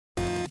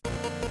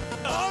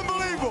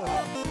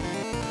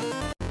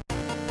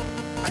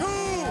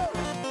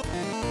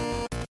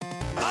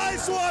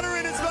ice water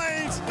in his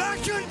veins. I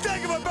couldn't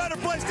think of a better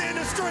place to end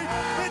the street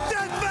than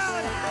Death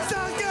Valley,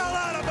 South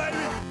Carolina,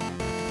 baby.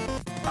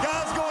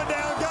 Guys going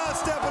down, guys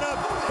stepping up.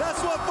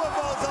 That's what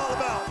football is all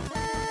about.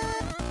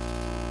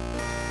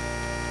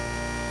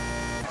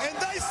 And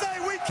they say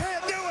we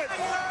can't do it.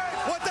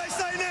 What they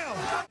say now?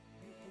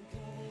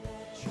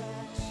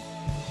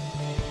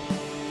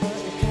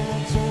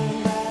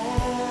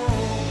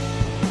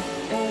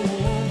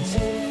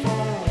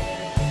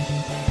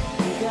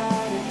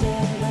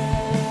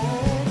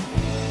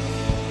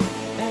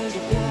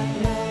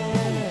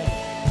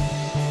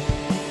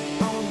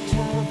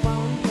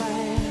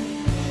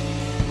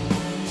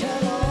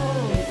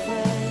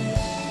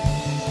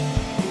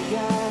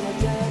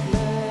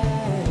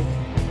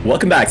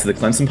 Welcome back to the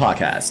Clemson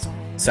Podcast.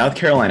 South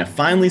Carolina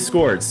finally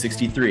scored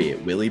 63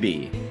 at Willie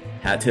B.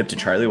 Hat tip to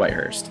Charlie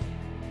Whitehurst.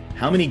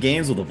 How many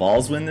games will the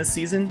Vols win this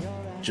season?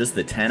 Just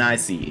the 10 I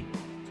see.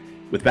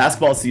 With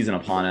basketball season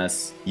upon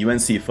us,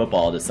 UNC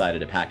football decided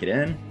to pack it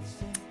in.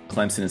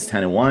 Clemson is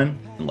 10-1,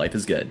 and life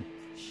is good.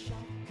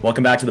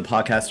 Welcome back to the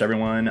podcast,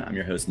 everyone. I'm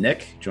your host,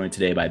 Nick, joined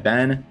today by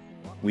Ben.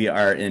 We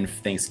are in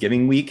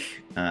Thanksgiving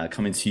week,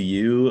 coming to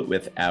you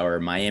with our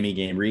Miami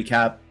game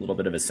recap, a little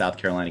bit of a South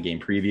Carolina game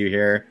preview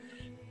here.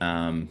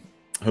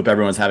 Hope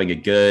everyone's having a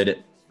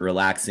good,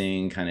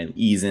 relaxing, kind of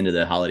ease into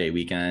the holiday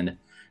weekend.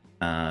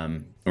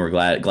 And we're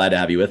glad to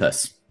have you with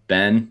us.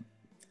 Ben,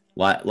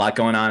 lot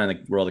going on in the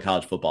world of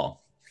college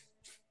football.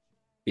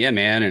 Yeah,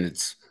 man. And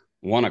it's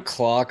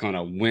 1:00 on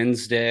a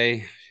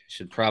Wednesday.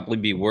 Should probably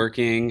be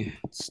working.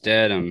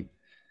 Instead, I'm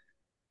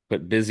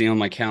put busy on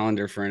my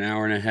calendar for an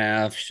hour and a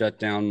half, shut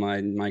down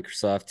my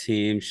Microsoft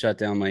Teams, shut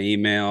down my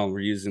email. We're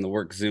using the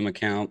work Zoom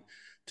account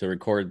to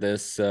record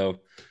this. So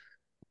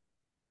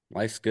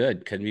life's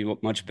good. Couldn't be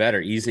much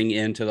better. Easing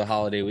into the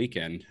holiday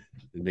weekend,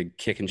 the big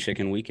kickin'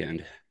 chicken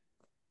weekend.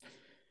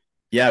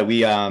 Yeah,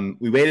 we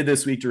waited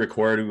this week to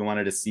record. We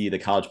wanted to see the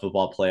college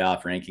football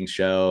playoff ranking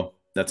show.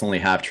 That's only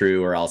half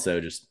true. We're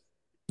also just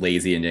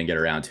lazy and didn't get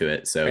around to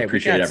it. So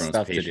appreciate everyone's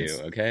stuff patience.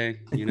 To do, okay,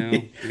 you know,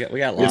 we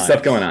got we have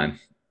stuff going on.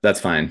 That's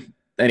fine.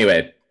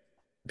 Anyway,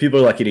 people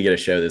are lucky to get a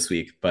show this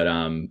week, but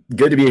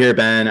good to be here,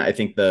 Ben. I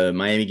think the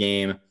Miami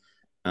game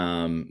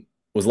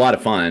was a lot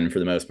of fun for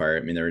the most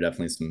part. I mean, there were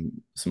definitely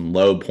some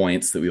low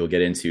points that we will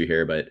get into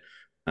here, but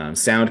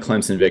sound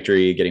Clemson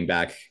victory, getting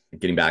back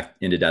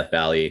into Death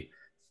Valley.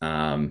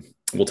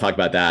 We'll talk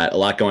about that. A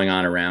lot going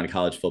on around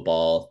college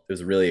football. It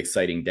was a really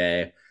exciting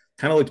day.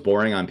 Kind of looked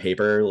boring on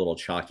paper, a little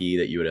chalky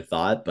that you would have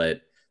thought,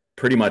 but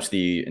pretty much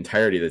the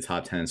entirety of the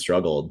top 10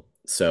 struggled.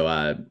 So,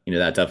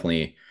 that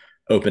definitely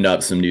opened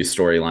up some new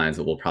storylines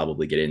that we'll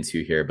probably get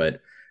into here.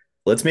 But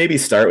let's maybe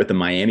start with the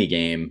Miami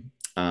game.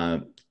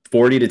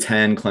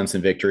 40-10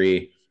 Clemson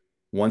victory.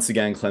 Once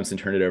again, Clemson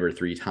turned it over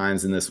 3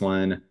 times in this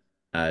one.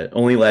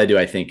 Only led to,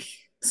 I think,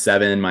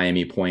 7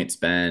 Miami points,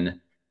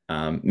 Ben.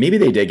 Maybe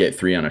they did get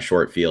 3 on a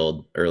short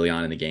field early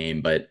on in the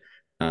game, but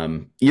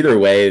either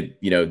way,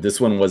 this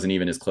one wasn't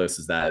even as close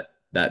as that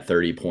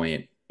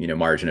 30-point,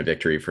 margin of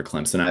victory for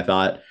Clemson, I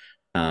thought.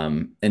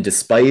 And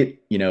despite,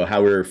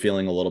 how we were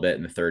feeling a little bit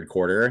in the third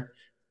quarter,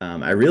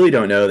 I really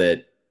don't know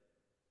that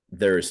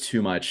there is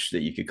too much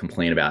that you could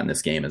complain about in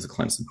this game as a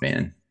Clemson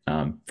fan,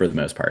 for the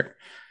most part.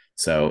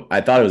 So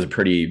I thought it was a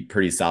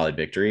pretty solid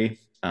victory.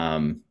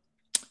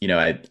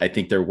 I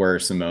think there were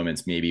some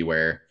moments maybe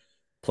where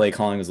play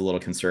calling was a little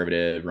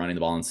conservative, running the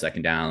ball in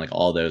second down, like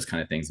all those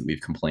kind of things that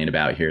we've complained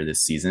about here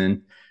this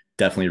season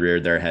definitely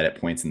reared their head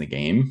at points in the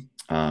game.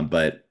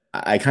 But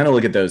I kind of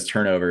look at those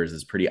turnovers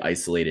as pretty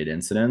isolated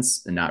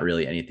incidents and not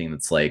really anything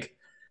that's like,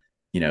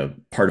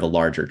 part of a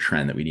larger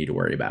trend that we need to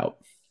worry about.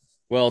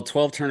 Well,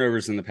 12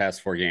 turnovers in the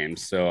past 4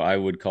 games. So I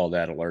would call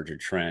that a larger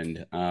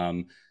trend.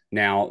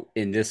 Now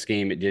in this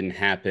game, it didn't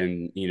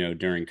happen,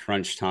 during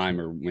crunch time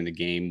or when the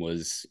game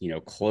was,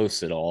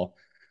 close at all.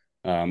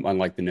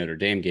 Unlike the Notre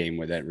Dame game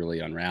where that really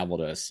unraveled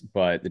us.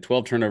 But the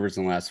 12 turnovers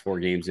in the last 4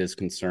 games is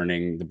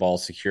concerning. The ball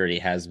security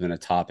has been a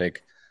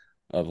topic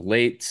of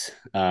late.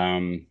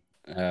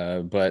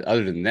 But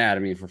other than that, I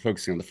mean, if we're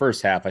focusing on the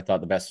first half, I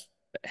thought the best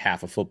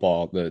half of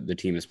football the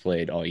team has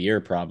played all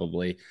year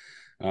probably.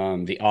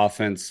 The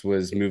offense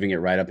was moving it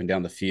right up and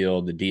down the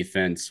field. The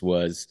defense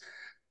was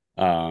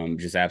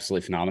just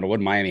absolutely phenomenal.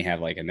 What did Miami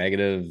have, like a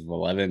negative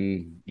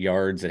 11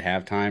 yards at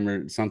halftime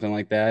or something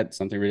like that?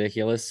 Something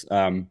ridiculous.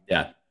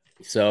 Yeah.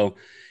 So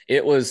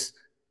it was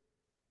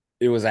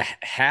a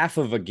half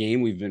of a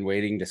game we've been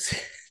waiting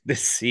to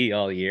see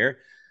all year.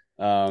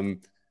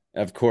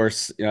 Of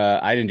course,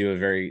 I didn't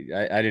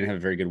have a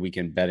very good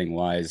weekend betting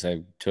wise.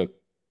 I took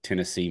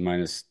Tennessee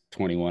minus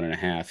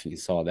 21.5. You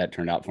saw that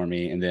turned out for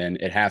me. And then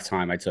at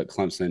halftime, I took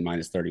Clemson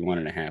minus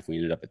 31.5. We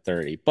ended up at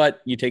 30.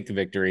 But you take the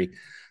victory.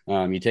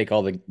 You take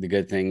all the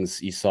good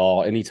things you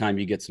saw. Anytime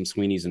you get some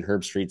Sweeneys and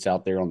Herbstreits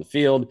out there on the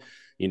field,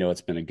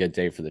 it's been a good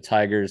day for the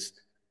Tigers.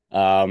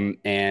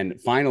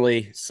 And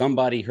finally,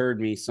 somebody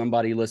heard me,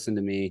 somebody listened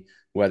to me,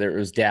 whether it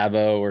was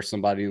Dabo or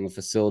somebody in the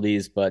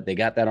facilities, but they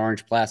got that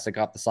orange plastic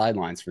off the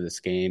sidelines for this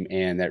game,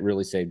 and that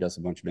really saved us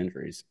a bunch of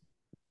injuries.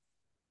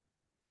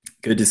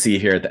 Good to see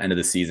here at the end of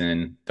the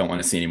season. Don't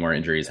want to see any more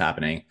injuries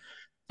happening,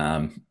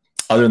 um,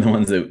 other than the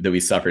ones that we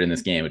suffered in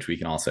this game, which we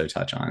can also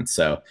touch on.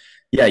 So,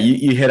 yeah,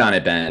 you hit on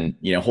it, Ben.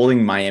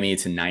 Holding Miami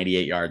to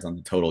 98 yards on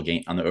the total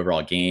game on the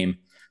overall game.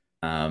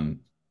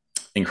 Um,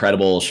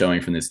 Incredible showing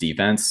from this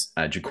defense.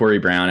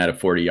 Ja'Cory Brown had a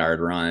 40-yard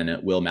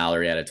run. Will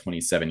Mallory had a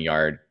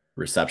 27-yard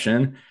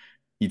reception.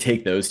 You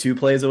take those two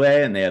plays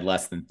away, and they had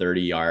less than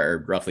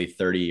roughly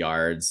 30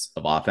 yards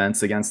of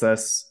offense against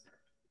us.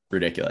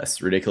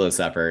 Ridiculous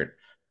effort.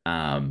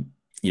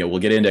 We'll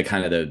get into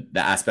kind of the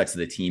aspects of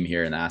the team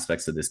here and the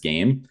aspects of this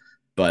game,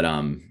 but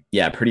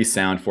yeah, pretty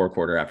sound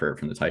 4-quarter effort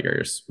from the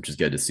Tigers, which is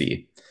good to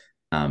see.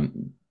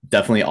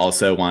 Definitely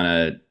also want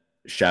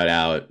to shout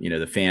out,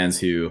 the fans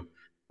who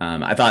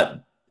I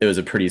thought it was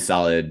a pretty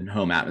solid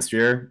home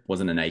atmosphere.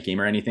 Wasn't a night game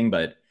or anything,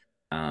 but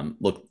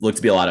looked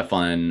to be a lot of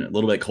fun. A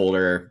little bit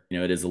colder,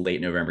 it is a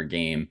late November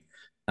game,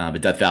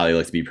 but Death Valley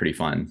looked to be pretty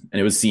fun, and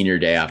it was senior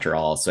day after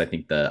all, so I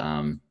think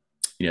the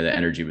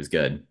energy was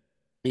good.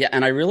 Yeah,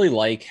 and I really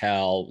like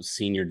how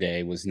senior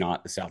day was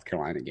not the South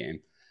Carolina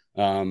game.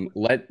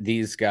 Let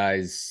these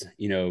guys,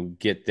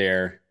 get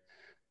their,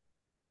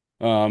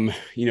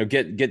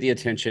 get the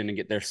attention and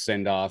get their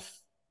send off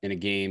in a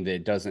game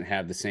that doesn't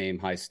have the same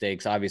high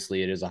stakes.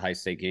 Obviously, it is a high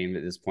stake game.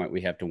 At this point,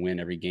 we have to win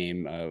every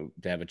game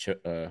to have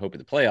a hope at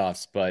the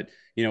playoffs. But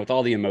with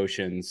all the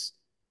emotions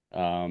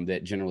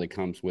that generally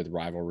comes with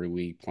rivalry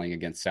week playing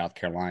against South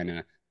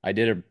Carolina, I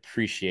did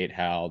appreciate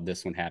how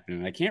this one happened.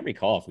 And I can't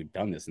recall if we've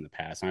done this in the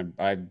past.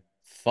 I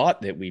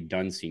thought that we've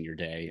done senior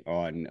day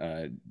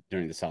on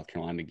during the South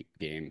Carolina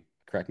game.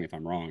 Correct me if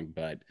I'm wrong,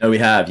 but Oh, we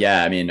have.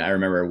 Yeah. I mean, I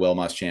remember Will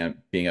Muschamp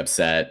being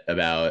upset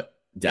about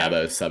yeah,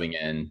 Dabo subbing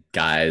in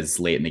guys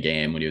late in the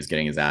game when he was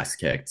getting his ass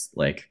kicked.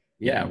 Like,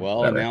 yeah.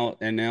 Well, and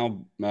whatever.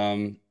 now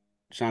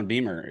Sean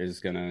Beamer is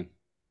gonna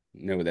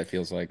know what that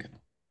feels like.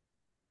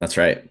 That's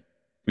right.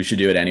 We should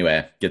do it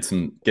anyway. Get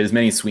as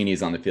many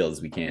Sweeneys on the field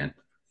as we can.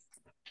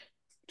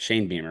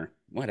 Shane Beamer,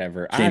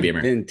 whatever. Shane I've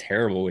Beamer. been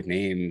terrible with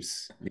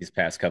names these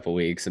past couple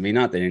weeks. I mean,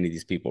 not that any of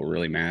these people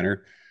really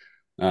matter,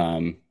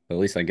 but at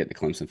least I get the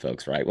Clemson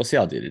folks right. We'll see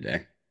how I'll do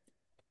today.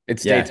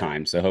 It's Yeah.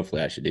 daytime, so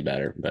hopefully I should do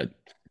better. But I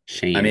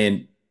Shane,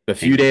 mean, a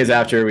few Shane days Beamer.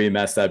 after we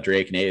messed up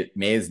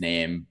May's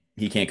name,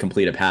 he can't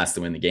complete a pass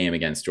to win the game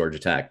against Georgia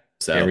Tech.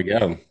 There we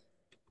So,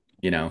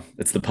 go.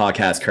 it's the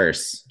podcast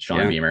curse, Sean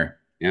Yeah, Beamer.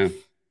 yeah.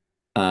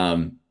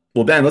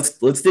 Well, Ben,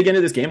 let's dig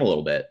into this game a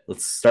little bit.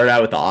 Let's start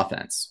out with the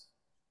offense.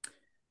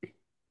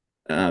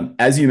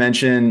 As you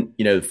mentioned,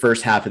 the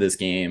first half of this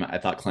game, I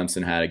thought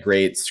Clemson had a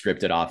great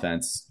scripted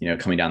offense,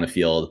 coming down the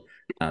field.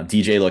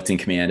 DJ looked in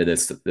command of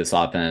this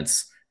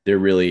offense. They're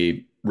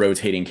really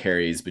rotating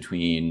carries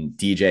between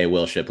DJ,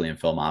 Will Shipley, and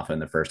Phil Maffa in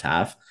the first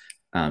half.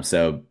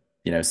 So,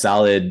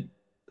 solid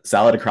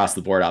across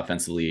the board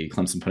offensively.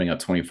 Clemson putting up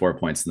 24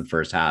 points in the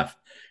first half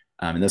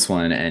in this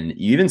one. And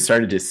you even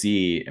started to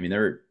see, I mean,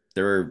 there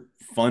were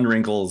fun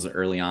wrinkles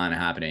early on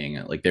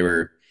happening. Like they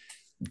were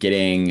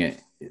getting,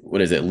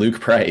 what is it? Luke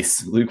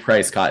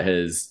Price caught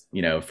his,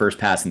 first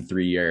pass in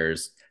 3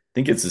 years. I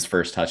think it's his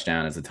first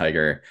touchdown as a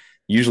Tiger.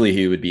 Usually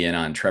he would be in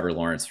on Trevor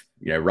Lawrence,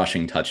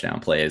 rushing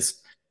touchdown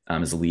plays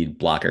as a lead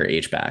blocker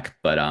H back.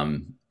 But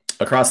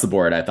across the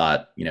board, I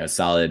thought,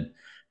 solid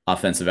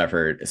offensive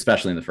effort,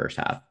 especially in the first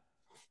half.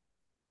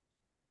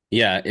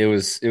 Yeah, it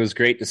was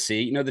great to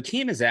see. The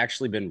team has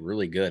actually been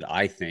really good,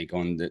 I think,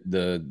 on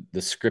the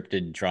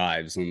scripted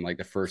drives on like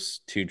the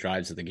first two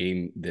drives of the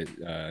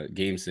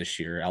games this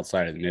year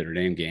outside of the Notre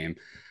Dame game.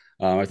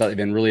 I thought they've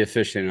been really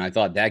efficient, and I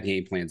thought that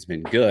game plan's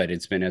been good.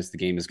 It's been as the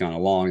game has gone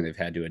along, they've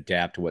had to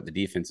adapt to what the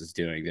defense is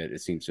doing. That it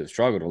seems to have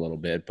struggled a little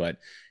bit, but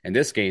in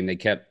this game, they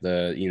kept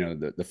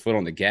the foot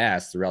on the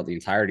gas throughout the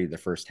entirety of the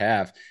first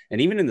half, and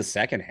even in the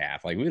second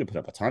half, like we would have put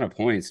up a ton of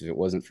points if it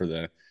wasn't for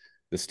the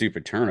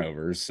stupid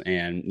turnovers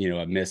and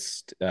a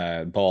missed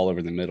ball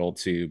over the middle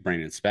to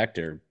Brandon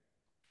Spector.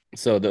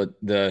 So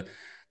the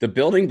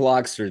building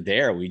blocks are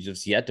there. We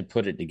just yet to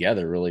put it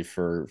together really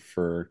for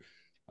 4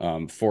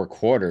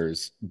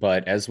 quarters.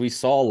 But as we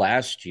saw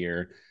last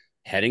year,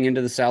 heading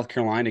into the South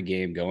Carolina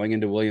game, going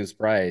into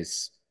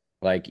Williams-Brice,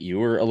 like you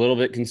were a little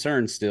bit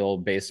concerned still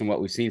based on what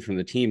we've seen from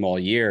the team all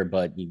year.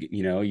 But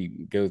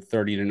you go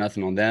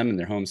 30-0 on them in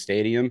their home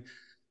stadium,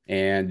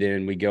 and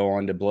then we go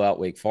on to blow out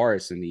Wake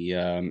Forest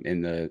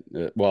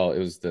well, it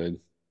was the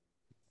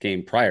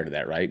game prior to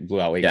that, right?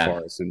 Blew out Wake Yeah.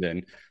 Forest and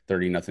then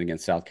 30-0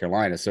 against South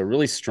Carolina. So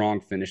really strong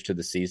finish to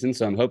the season.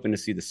 So I'm hoping to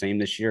see the same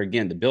this year.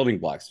 Again, the building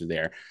blocks are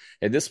there.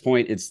 At this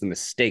point, it's the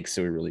mistakes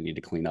that we really need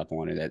to clean up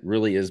on. And that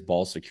really is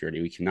ball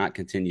security. We cannot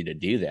continue to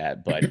do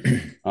that. But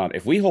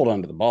if we hold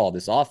on to the ball,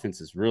 this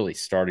offense is really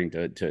starting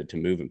to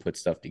move and put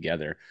stuff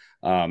together.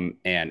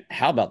 And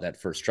how about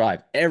that first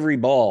drive? Every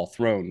ball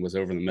thrown was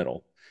over the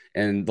middle,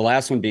 and the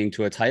last one being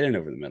to a tight end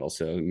over the middle.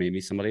 So maybe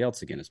somebody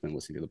else again has been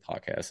listening to the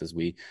podcast as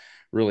we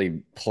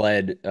really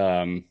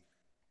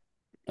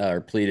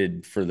or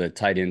pleaded for the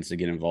tight ends to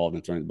get involved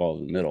in throwing the ball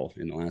in the middle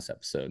in the last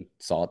episode.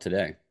 Saw it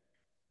today.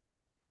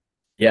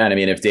 Yeah. And I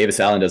mean, if Davis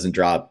Allen doesn't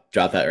drop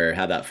that or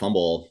have that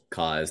fumble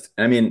caused,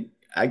 I mean,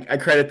 I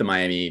credit the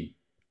Miami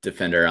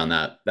defender on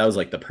that. That was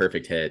like the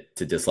perfect hit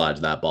to dislodge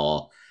that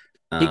ball.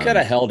 He could have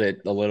Um, held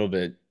it a little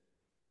bit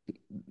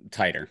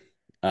tighter.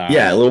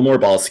 yeah, a Um, little more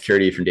ball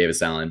security from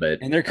Davis Allen, but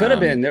and there could have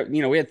been,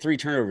 we had 3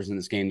 turnovers in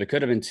this game. There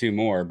could have been 2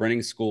 more.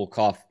 Brennan School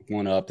coughed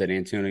one up that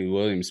Antonio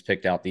Williams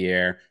picked out the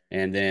air,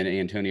 and then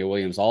Antonio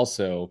Williams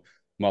also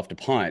muffed a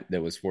punt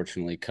that was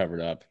fortunately covered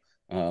up.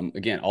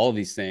 Again, all of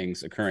these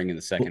things occurring in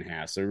the second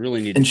half, so we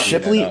really need to and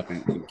clean that up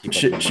and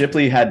keep up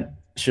the momentum.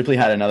 Shipley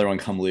had another one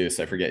come loose.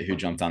 I forget who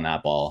jumped on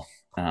that ball.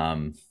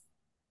 Um,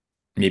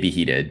 maybe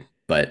he did,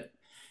 but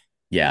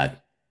yeah,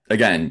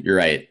 again, you're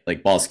right.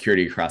 Like ball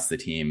security across the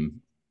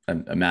team,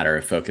 a matter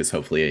of focus.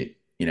 Hopefully,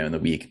 in the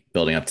week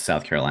building up to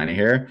South Carolina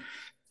here.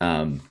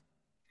 Um,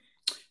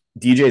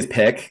 DJ's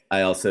pick,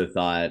 I also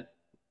thought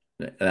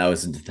that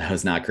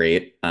was not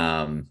great.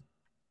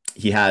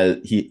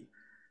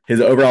 His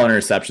overall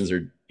interceptions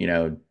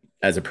are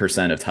as a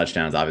percent of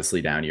touchdowns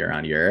obviously down year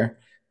on year.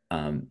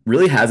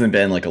 Really hasn't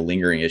been like a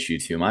lingering issue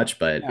too much,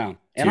 but Yeah, to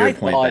and your I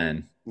point, thought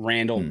Ben.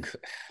 Randall, hmm,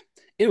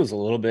 it was a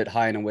little bit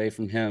high and away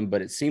from him,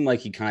 but it seemed like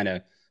he kind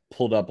of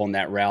pulled up on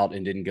that route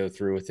and didn't go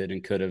through with it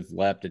and could have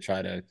leapt to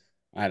try to,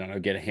 I don't know,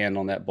 get a hand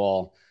on that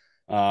ball.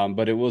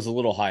 But it was a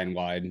little high and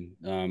wide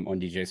on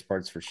DJ's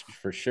parts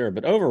for sure.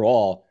 But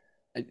overall,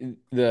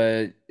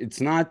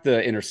 it's not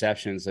the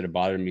interceptions that have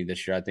bothered me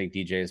this year. I think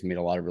DJ has made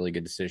a lot of really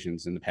good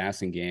decisions in the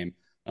passing game.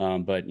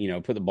 But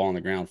put the ball on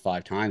the ground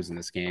 5 times in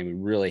this game. We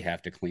really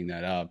have to clean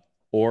that up.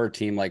 Or a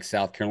team like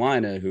South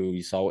Carolina, who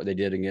you saw what they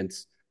did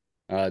against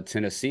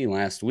Tennessee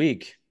last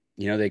week,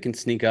 they can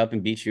sneak up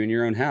and beat you in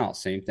your own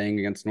house. Same thing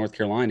against North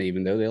Carolina,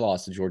 even though they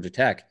lost to Georgia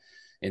Tech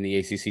in the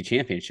ACC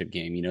championship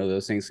game.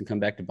 Those things can come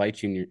back to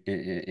bite you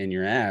in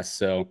your ass.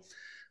 So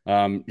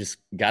just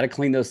got to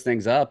clean those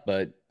things up.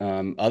 But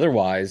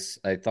otherwise,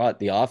 I thought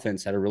the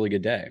offense had a really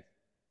good day.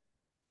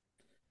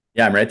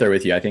 Yeah, I'm right there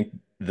with you. I think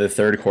the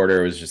third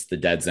quarter was just the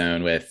dead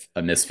zone with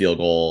a missed field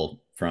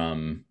goal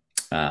from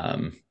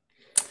um,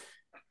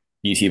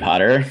 UT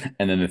Potter,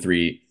 and then the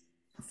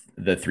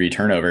three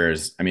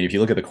turnovers. I mean, if you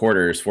look at the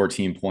quarters,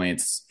 14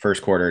 points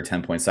first quarter,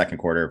 10 points second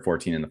quarter,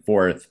 14 in the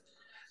fourth.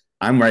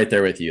 I'm right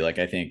there with you. Like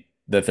I think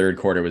the third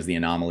quarter was the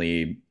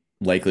anomaly.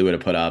 Likely would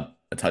have put up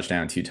a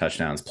touchdown, 2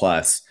 touchdowns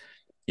plus,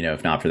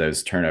 if not for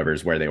those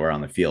turnovers where they were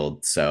on the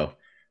field. So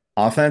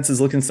offense is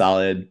looking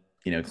solid.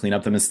 Clean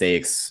up the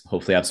mistakes.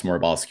 Hopefully have some more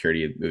ball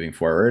security moving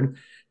forward.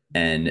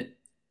 And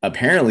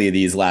apparently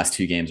these last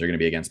 2 games are going to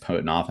be against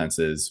potent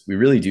offenses. We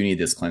really do need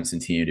this Clemson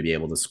team to be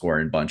able to score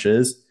in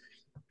bunches.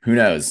 Who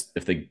knows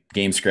if the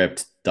game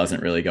script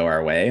doesn't really go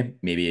our way,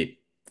 maybe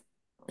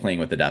playing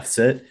with the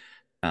deficit.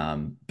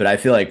 But I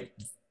feel like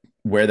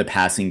where the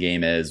passing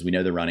game is, we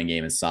know the running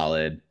game is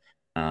solid.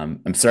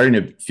 I'm starting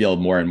to feel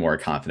more and more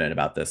confident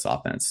about this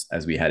offense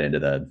as we head into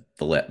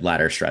the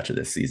latter stretch of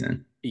this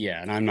season.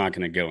 Yeah, and I'm not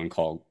going to go and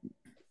call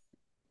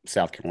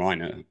South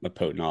Carolina a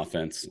potent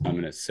offense. I'm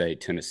going to say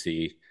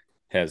Tennessee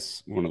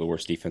has one of the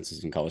worst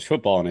defenses in college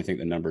football, and I think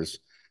the numbers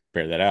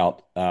bear that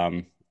out.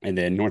 And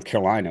then North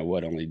Carolina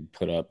only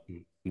put up,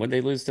 what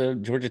they lose to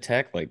Georgia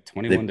Tech, like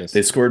 21 to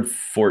They scored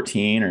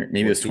 14, or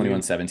maybe it was 14?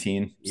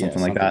 21-17, Yeah,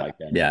 something like something that. like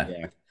that. Yeah.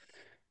 Yeah,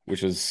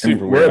 which was And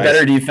super we're a weird.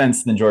 better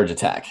defense than Georgia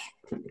Tech.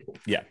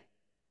 Yeah,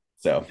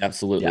 So,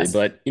 absolutely. yes.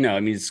 But, I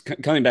mean,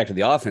 coming back to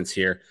the offense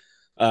here,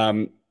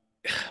 um,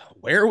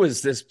 where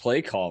was this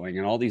play calling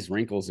and all these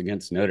wrinkles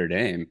against Notre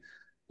Dame?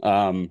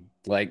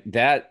 Like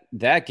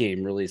that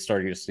game really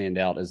starting to stand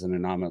out as an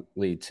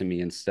anomaly to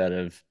me instead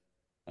of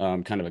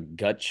kind of a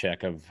gut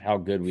check of how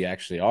good we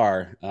actually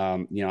are.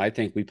 I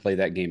think we play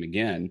that game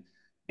again,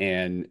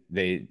 and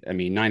I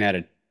mean, 9 out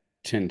of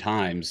 10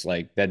 times,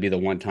 like that'd be the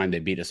one time they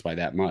beat us by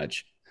that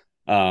much.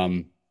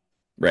 Um,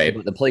 Right.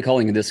 but the play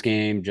calling in this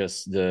game,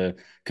 just the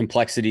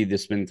complexity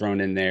that's been thrown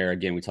in there.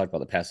 Again, we talked about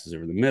the passes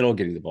over the middle,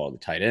 getting the ball to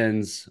the tight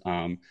ends,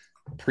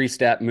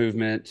 pre-snap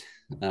movement.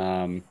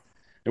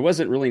 There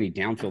wasn't really any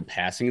downfield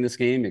passing in this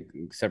game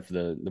except for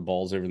the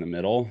balls over the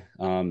middle.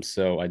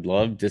 So I'd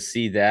love to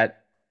see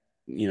that,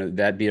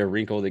 that be a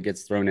wrinkle that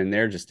gets thrown in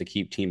there just to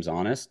keep teams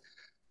honest.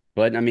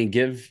 But I mean,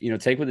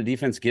 take what the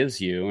defense gives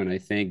you. And I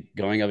think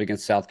going up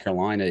against South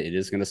Carolina, it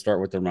is going to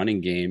start with the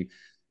running game,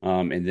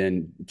 and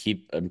then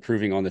keep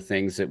improving on the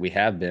things that we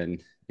have been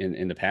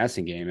in the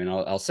passing game. And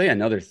I'll say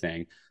another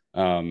thing.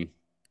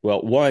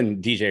 Well,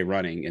 one, DJ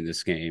running in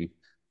this game.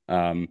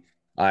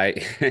 I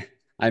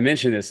I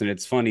mentioned this, and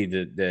it's funny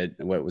that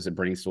what was it?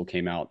 Bringstool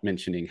came out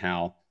mentioning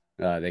how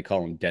they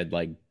call him dead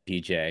like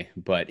DJ,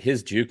 but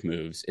his juke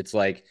moves. It's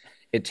like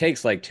it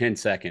takes like 10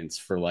 seconds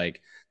for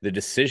like the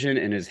decision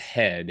in his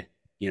head,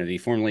 that he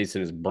formulates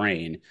in his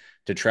brain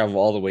to travel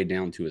all the way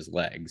down to his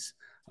legs.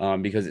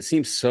 Because it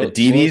seems so The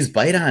DBs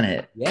bite on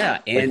it. yeah,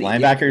 Like and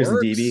linebackers and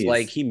works.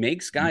 Like DBs. he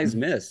makes guys Mhm.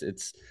 miss.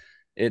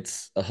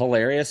 It's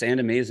hilarious and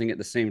amazing at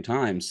the same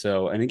time.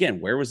 So, and again,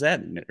 where was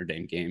that in Notre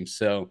Dame game?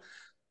 So,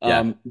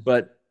 Yeah.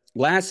 but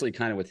lastly,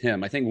 kind of with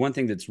him, I think one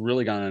thing that's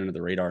really gone under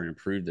the radar and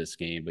improved this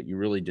game, but you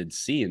really did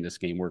see in this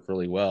game work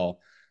really well.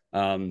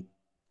 Um,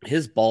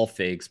 his ball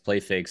fakes, play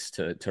fakes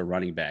to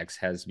running backs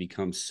has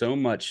become so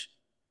much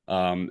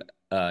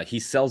he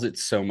sells it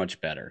so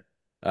much better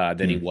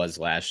than he was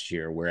last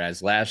year.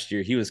 Whereas last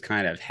year he was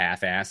kind of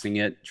half-assing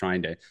it,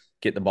 trying to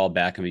get the ball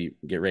back and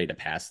get ready to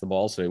pass the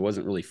ball. So he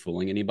wasn't really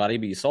fooling anybody.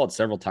 But you saw it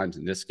several times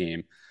in this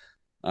game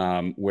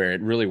where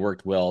it really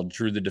worked well,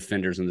 drew the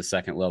defenders in the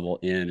second level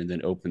in, and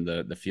then opened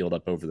the field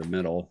up over the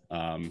middle.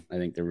 I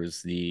think there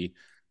was it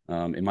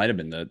might have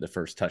been the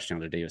first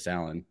touchdown to Davis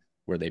Allen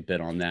where they bid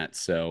on that.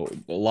 So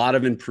a lot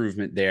of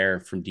improvement there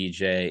from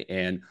DJ.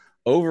 And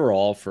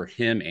overall, for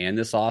him and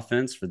this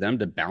offense, for them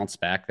to bounce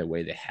back the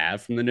way they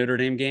have from the Notre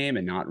Dame game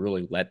and not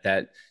really let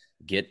that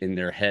get in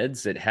their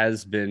heads, it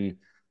has been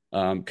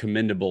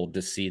commendable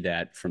to see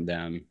that from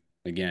them.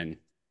 Again,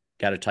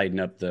 got to tighten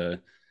up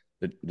the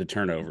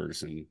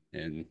turnovers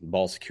and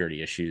ball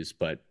security issues.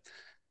 But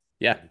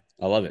yeah,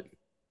 I love it.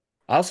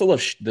 I also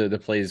love the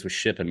plays with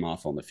Ship and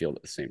Moff on the field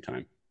at the same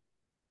time.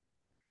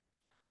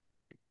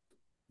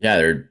 Yeah,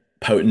 they're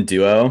potent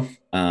duo.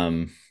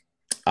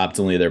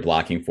 Optimally, they're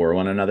blocking for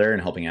one another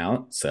and helping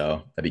out.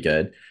 So that'd be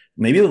good.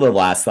 Maybe the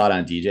last thought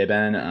on DJ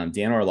Ben.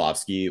 Dan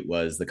Orlovsky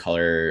was the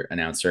color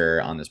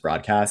announcer on this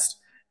broadcast.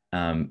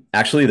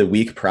 Actually, the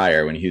week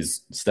prior, when he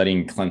was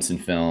studying Clemson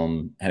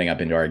film, heading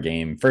up into our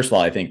game. First of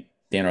all, I think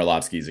Dan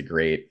Orlovsky is a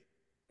great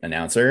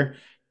announcer.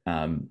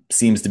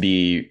 Seems to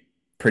be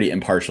pretty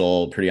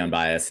impartial, pretty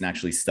unbiased, and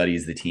actually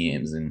studies the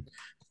teams, and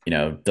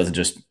doesn't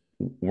just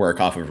work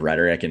off of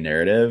rhetoric and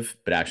narrative,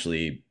 but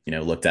actually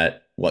looked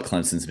at what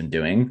Clemson's been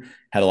doing.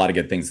 Had a lot of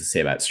good things to say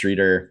about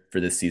Streeter for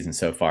this season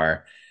so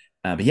far.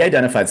 But he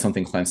identified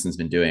something Clemson's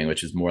been doing,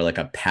 which is more like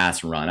a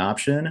pass run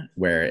option,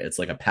 where it's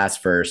like a pass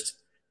first,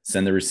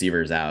 send the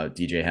receivers out.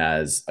 DJ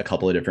has a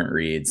couple of different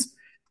reads.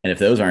 And if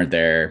those aren't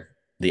there,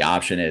 the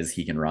option is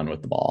he can run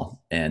with the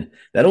ball. And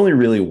that only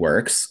really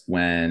works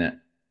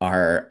when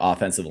our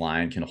offensive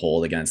line can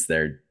hold against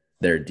their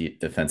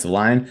defensive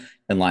line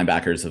and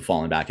linebackers have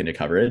fallen back into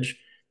coverage.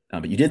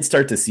 But you did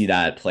start to see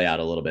that play out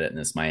a little bit in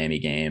this Miami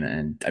game.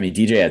 And I mean,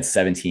 DJ had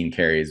 17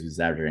 carries,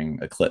 was averaging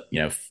a clip,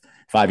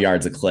 5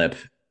 yards a clip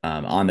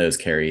on those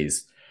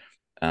carries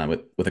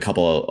with a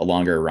couple of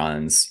longer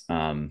runs.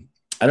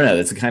 I don't know.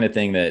 That's the kind of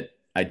thing that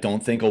I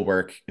don't think will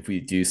work if we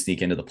do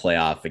sneak into the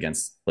playoff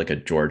against like a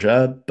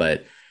Georgia.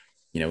 But,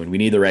 when we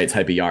need the right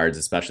type of yards,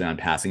 especially on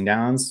passing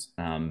downs,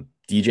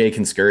 DJ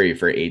can scurry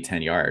for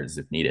 8-10 yards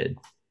if needed.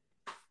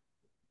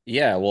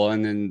 Yeah, well,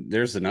 and then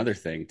there's another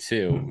thing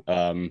too.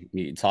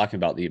 You talking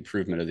about the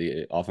improvement of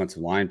the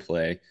offensive line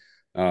play.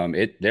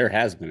 There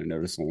has been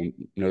a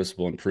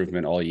noticeable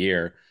improvement all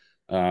year.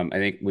 I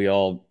think we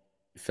all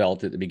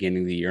felt at the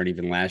beginning of the year and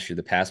even last year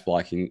the pass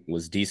blocking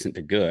was decent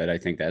to good. I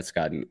think that's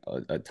gotten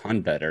a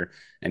ton better,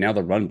 and now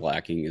the run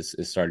blocking is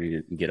starting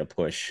to get a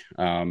push.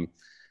 And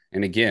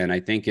again, I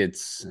think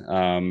it's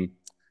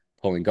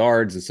pulling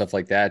guards and stuff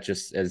like that.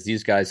 Just as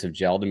these guys have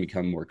gelled and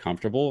become more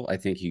comfortable, I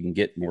think you can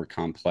get more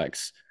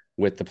complex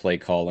with the play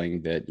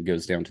calling that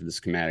goes down to the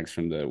schematics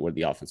from what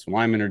the offensive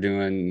linemen are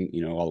doing,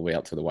 all the way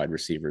out to the wide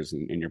receivers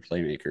and your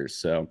playmakers.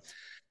 So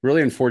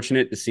really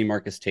unfortunate to see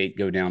Marcus Tate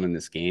go down in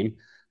this game.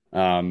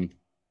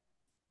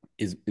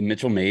 Is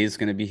Mitchell Mays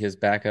going to be his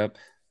backup?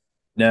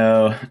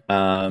 No.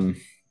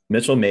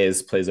 Mitchell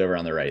Mays plays over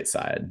on the right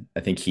side.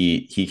 I think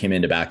he came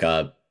in to back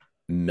up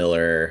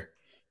Miller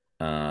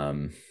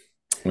when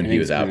he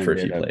was out for a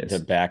few plays. To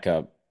back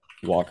up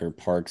Walker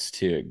Parks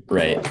too.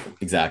 Right.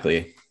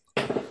 Exactly.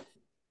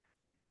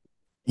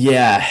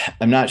 Yeah,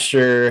 I'm not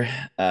sure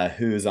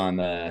who's on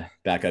the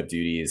backup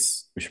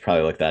duties. We should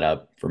probably look that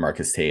up for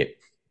Marcus Tate.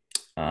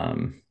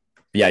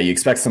 Yeah, you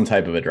expect some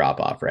type of a drop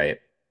off, right?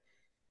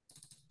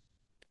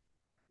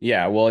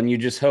 Yeah, well, and you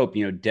just hope,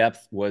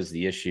 depth was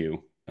the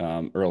issue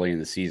early in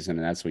the season,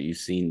 and that's what you've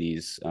seen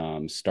these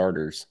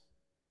starters,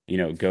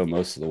 go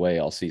most of the way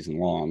all season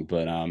long.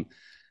 But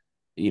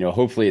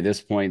hopefully at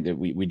this point that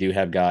we do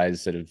have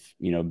guys that have,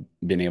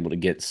 been able to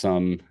get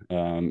some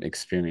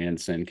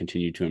experience and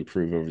continue to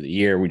improve over the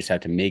year. We just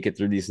have to make it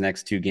through these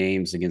next 2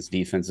 games against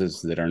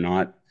defenses that are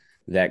not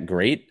that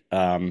great,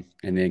 and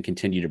then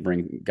continue to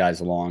bring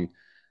guys along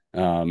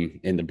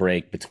in the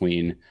break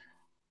between,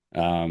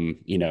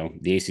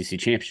 the ACC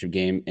championship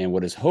game and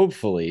what is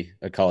hopefully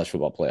a college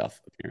football playoff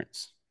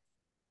appearance.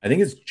 I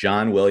think it's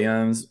John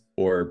Williams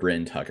or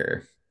Bryn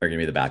Tucker are going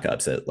to be the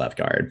backups at left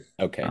guard.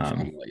 Okay,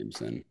 John Williams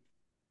then.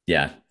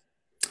 Yeah.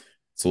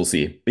 So we'll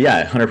see. But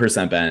yeah,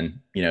 100%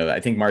 Ben. I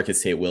think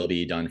Marcus Tate will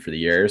be done for the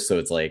year. So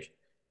it's like,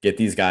 get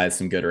these guys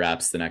some good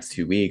reps the next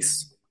 2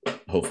 weeks.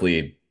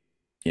 Hopefully,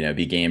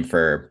 be game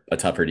for a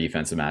tougher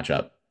defensive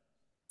matchup.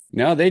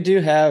 No, they do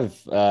have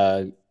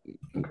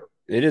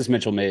it is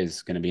Mitchell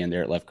Mays going to be in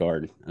there at left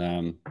guard.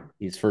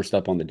 He's first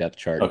up on the depth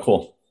chart. Oh,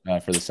 cool.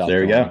 For the South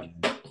There Carolina.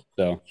 We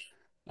go.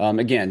 So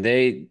again,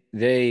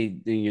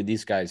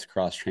 these guys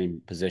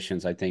cross-train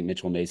positions. I think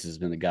Mitchell Mays has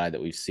been the guy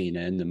that we've seen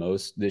in the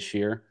most this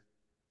year.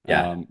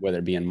 Yeah. Whether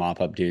it be in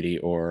mop-up duty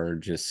or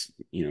just,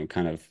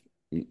 kind of,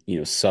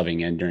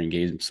 subbing in during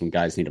games. Some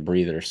guys need a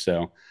breather.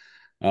 So,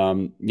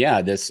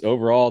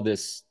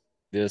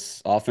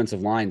 this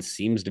offensive line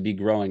seems to be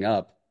growing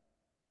up.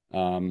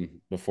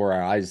 before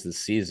our eyes this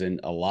season.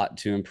 A lot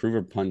to improve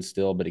upon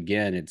still, but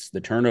again, it's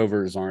the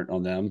turnovers aren't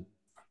on them.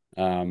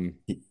 Um,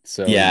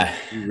 so Yeah.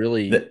 you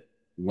really The,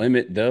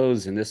 limit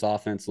those, and this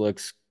offense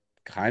looks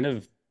kind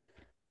of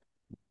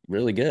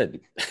really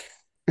good.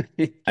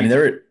 I mean, You there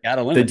were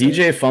gotta the limit those.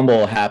 DJ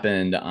fumble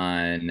happened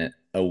on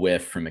a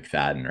whiff from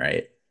McFadden,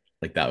 right?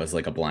 Like that was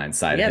like a He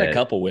blindside had a hit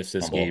couple whiffs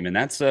this game, fumble. and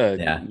that's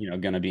Yeah.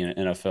 going to be an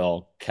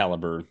NFL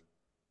caliber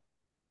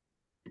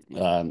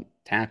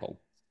tackle.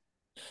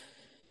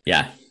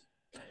 Yeah.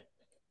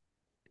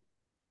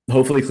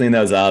 Hopefully clean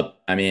those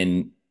up. I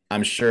mean,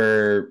 I'm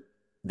sure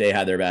they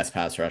had their best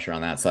pass rusher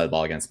on that side of the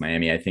ball against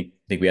Miami. I think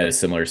we had a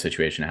similar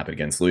situation happen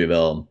against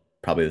Louisville,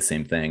 probably the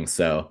same thing.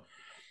 So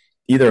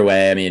either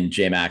way, I mean,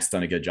 J Max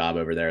done a good job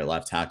over there at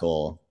left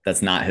tackle.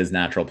 That's not his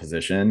natural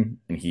position,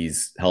 and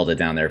he's held it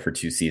down there for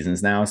 2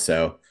 seasons now.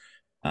 So,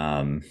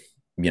 um,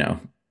 you know,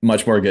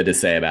 much more good to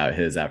say about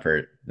his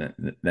effort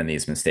than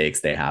these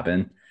mistakes. They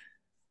happen.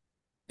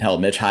 Hell,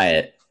 Mitch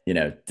Hyatt,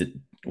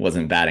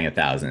 wasn't batting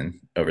 1,000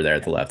 over there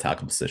at the left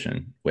tackle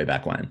position way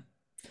back when.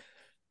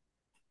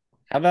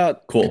 How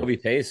about Cool. Kobe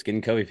Pace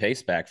getting Kobe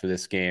Pace back for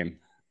this game?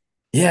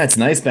 Yeah, it's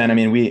nice, Ben. I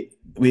mean, we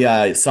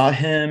saw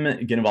him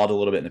get involved a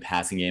little bit in the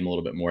passing game, a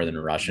little bit more than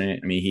rushing.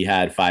 I mean, he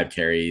had 5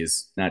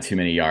 carries, not too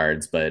many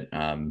yards, but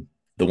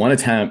the one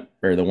attempt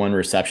or the one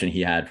reception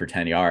he had for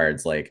 10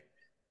 yards, like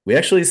we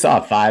actually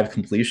saw 5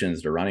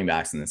 completions to running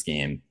backs in this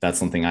game. That's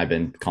something I've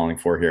been calling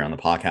for here on the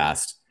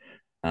podcast.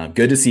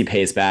 Good to see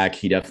Pace back.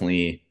 He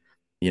definitely,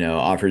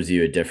 offers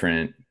you a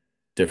different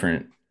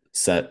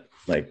set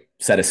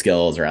of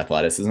skills or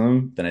athleticism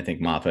than I think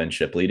Maffa and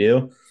Shipley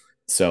do.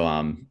 So,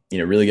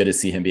 really good to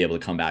see him be able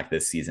to come back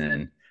this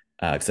season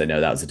because I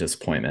know that was a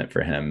disappointment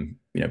for him,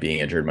 being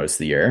injured most of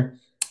the year.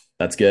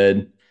 That's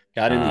good.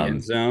 Got in the end Um,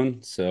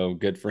 zone, so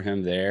good for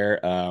him there.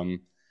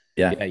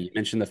 yeah, Yeah, you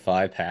mentioned the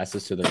 5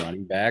 passes to the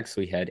running backs.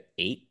 We had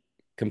 8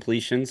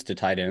 completions to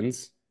tight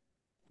ends.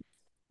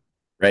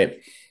 right.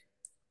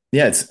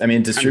 Yeah, I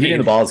mean, I distributing the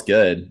mean, ball is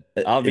good.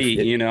 I'll be,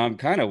 If it, I'm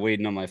kind of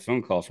waiting on my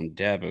phone call from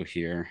Dabo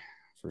here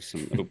for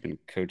some open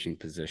coaching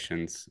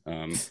positions.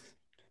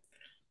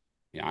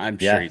 Yeah, I'm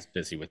sure yeah, he's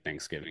busy with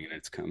Thanksgiving and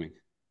it's coming.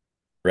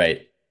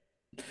 right.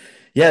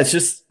 Yeah, it's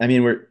just, I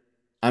mean,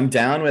 I'm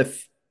down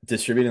with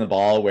distributing the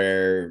ball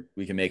where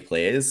we can make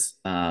plays.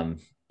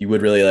 You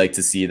would really like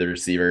to see the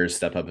receivers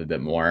step up a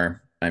bit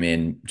more. I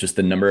mean, just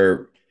the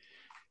number.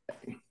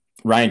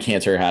 Ryan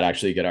Cantor had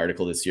actually a good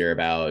article this year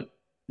about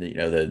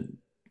the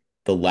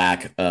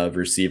lack of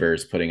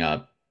receivers putting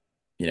up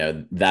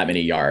that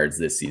many yards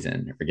this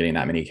season or getting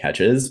that many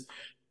catches.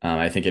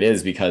 I think it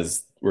is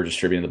because we're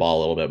distributing the ball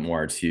a little bit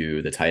more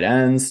to the tight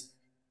ends.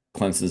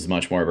 Clemson's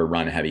much more of a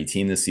run heavy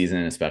team this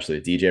season, especially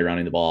with DJ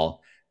running the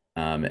ball.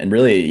 And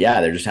really,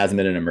 yeah, there just hasn't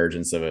been an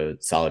emergence of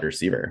a solid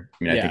receiver.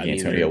 I mean, I Yeah, think I mean,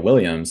 Antonio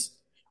Williams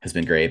has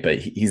been great, but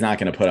he's not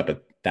going to put up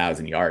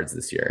 1,000 yards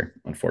this year,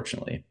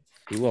 unfortunately.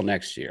 he will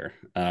next year.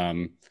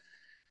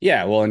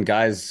 Yeah, well, and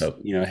guys,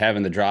 So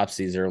having the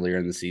dropsies earlier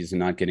in the season,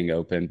 not getting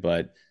open,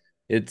 but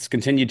it's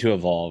continued to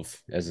evolve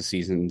as the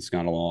season's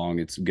gone along.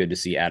 It's good to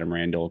see Adam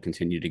Randall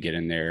continue to get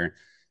in there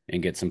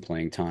and get some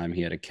playing time.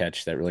 He had a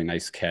catch, that really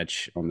nice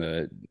catch on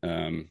the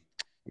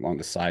along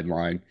the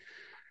sideline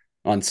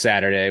on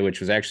Saturday, which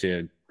was actually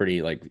a pretty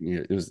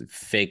it was a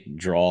fake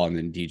draw, and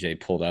then DJ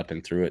pulled up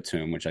and threw it to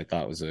him, which I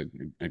thought was a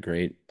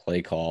great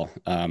play call.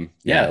 Yeah,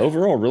 yeah,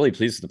 overall, really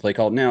pleased with the play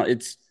call. Now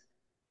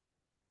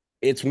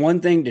it's one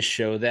thing to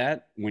show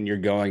that when you're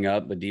going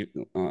up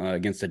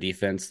against a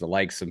defense the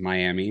likes of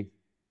Miami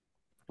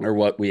or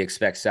what we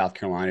expect South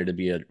Carolina to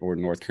be or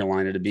North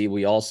Carolina to be.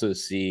 We also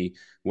see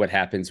what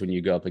happens when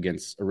you go up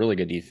against a really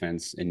good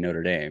defense in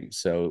Notre Dame.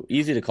 So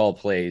easy to call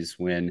plays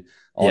when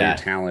all your yeah,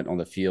 talent on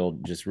the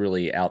field just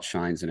really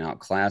outshines and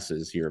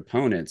outclasses your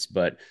opponents.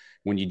 But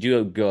when you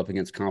do go up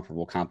against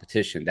comparable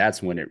competition,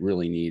 that's when it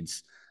really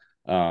needs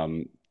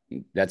um,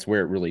 that's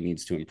where it really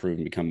needs to improve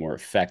and become more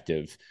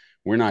effective.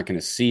 We're not going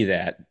to see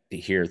that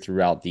here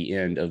throughout the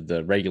end of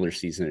the regular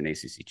season and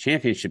ACC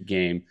championship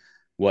game.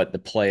 What the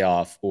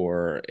playoff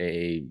or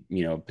a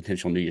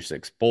potential New Year's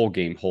Six bowl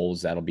game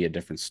holds, that'll be a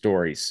different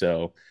story.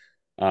 So,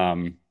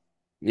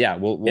 yeah,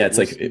 we'll yeah. we'll, It's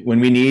we'll like see. when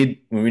we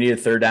need a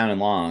third down and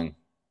long,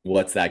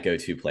 what's that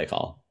go-to play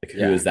call? Like who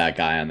Yeah, is that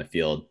guy on the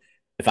field?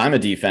 If I'm a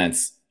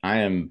defense, I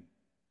am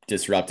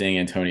disrupting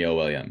Antonio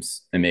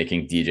Williams and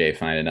making DJ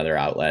find another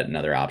outlet,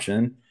 another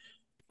option.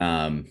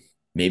 Um,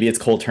 Maybe it's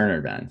Cole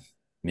Turner, Ben.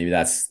 Maybe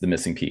that's the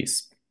missing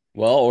piece.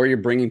 well, or you're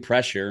bringing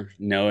pressure,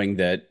 knowing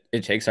that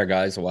it takes our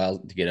guys a while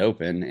to get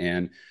open,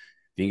 and if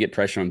you can get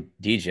pressure on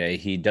DJ,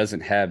 he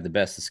doesn't have the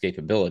best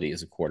escapability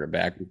as a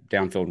quarterback.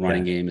 Downfield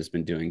running Yeah, game has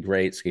been doing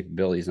great.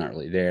 Escapability is not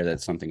really there.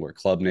 That's something where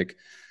Klubnik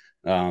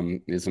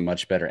is a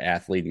much better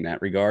athlete in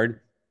that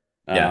regard.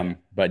 yeah,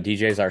 But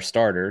DJ's our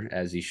starter,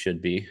 as he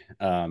should be.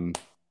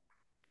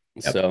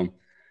 yep, So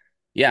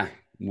yeah,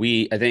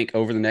 I think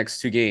over the next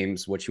 2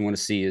 games, what you want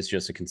to see is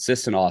just a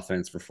consistent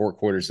offense for 4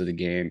 quarters of the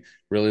game,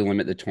 really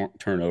limit the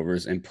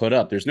turnovers and put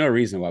up. There's no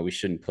reason why we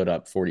shouldn't put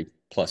up 40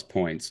 plus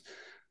points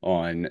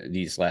on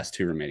these last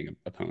 2 remaining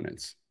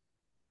opponents.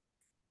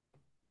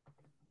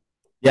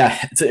 Yeah,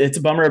 it's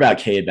a bummer about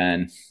Cade,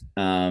 Ben.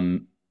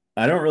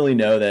 I don't really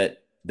know that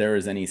there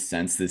was any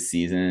sense this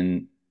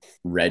season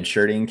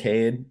redshirting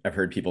Cade. I've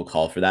heard people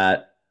call for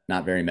that.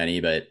 Not very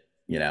many, but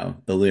the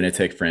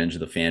lunatic fringe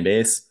of the fan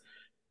base.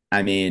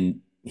 I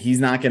mean, he's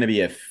not going to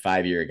be a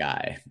 5-year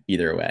guy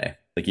either way.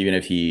 Like even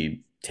if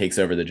he takes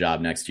over the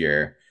job next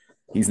year,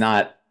 he's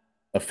not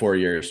a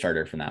 4-year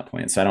starter from that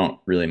point. So I don't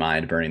really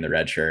mind burning the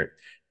red shirt.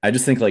 I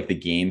just think like the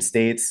game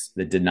states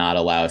that did not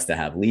allow us to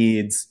have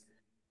leads,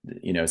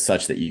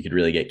 such that you could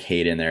really get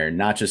Cade in there,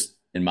 not just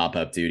in mop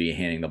up duty,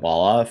 handing the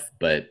ball off,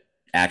 but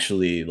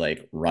actually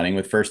like running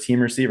with first team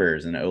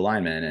receivers and O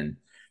linemen and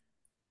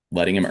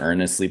letting him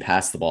earnestly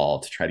pass the ball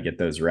to try to get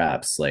those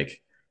reps.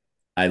 Like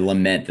I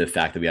lament the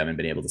fact that we haven't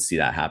been able to see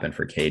that happen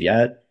for Cade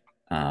yet.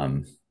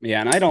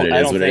 Yeah, and But it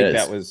I is don't what it think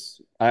that is.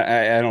 was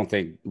I don't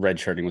think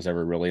redshirting was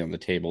ever really on the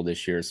table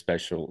this year,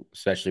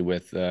 especially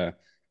with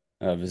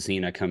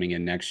Vizina coming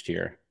in next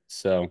year.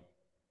 So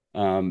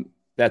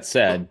that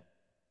said,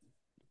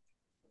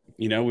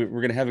 we're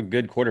going to have a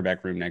good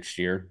quarterback room next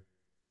year,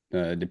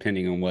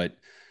 depending on what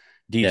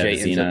Yeah,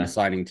 DJ ends up Vizina.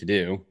 deciding to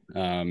do,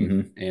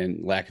 Mm-hmm.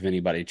 and lack of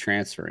anybody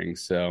transferring.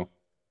 So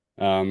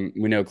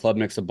we know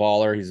Klubnik's a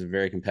baller. He's a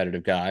very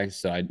competitive guy,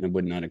 so I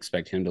would not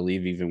expect him to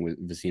leave, even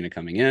with Vecina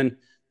coming in.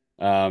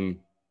 Um,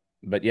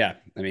 but yeah,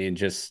 I mean,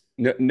 just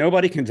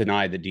nobody can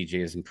deny that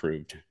DJ has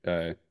improved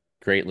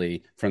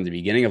greatly from the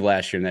beginning of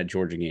last year in that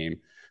Georgia game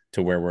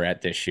to where we're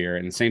at this year.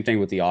 And the same thing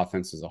with the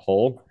offense as a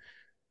whole.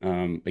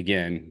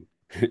 Again,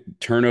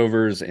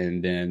 turnovers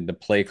and then the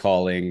play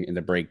calling and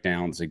the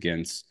breakdowns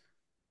against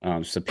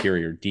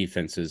superior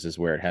defenses is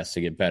where it has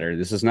to get better.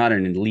 This is not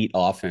an elite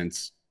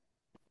offense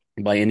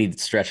by any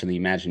stretch of the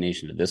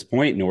imagination at this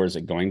point, nor is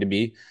it going to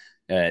be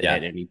at Yeah.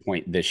 any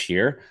point this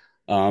year.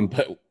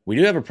 But we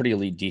do have a pretty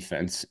elite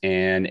defense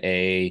and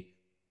a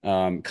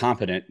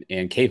competent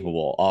and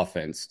capable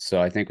offense.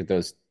 So I think with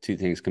those two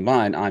things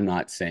combined, I'm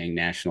not saying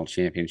national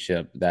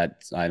championship.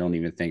 That I don't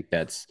even think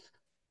that's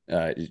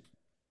uh,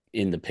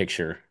 in the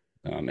picture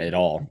at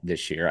all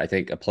this year. I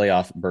think a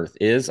playoff berth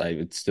is. I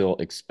would still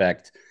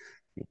expect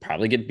we'll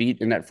probably get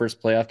beat in that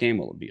first playoff game.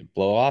 Will it be a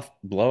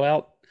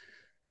blowout?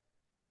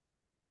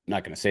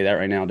 Not going to say that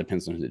right now.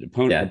 Depends on who the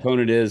Yeah.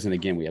 opponent is. And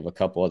again, we have a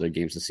couple other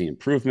games to see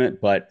improvement,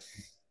 but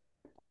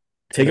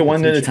could Take a it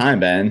one at a potential, time,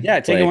 Ben. yeah,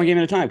 take it one Like, game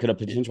at a time. Could a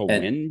potential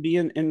and win be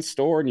in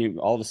store? And you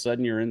all of a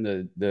sudden you're in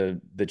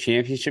the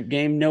championship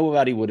game.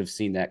 Nobody would have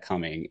seen that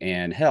coming.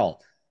 And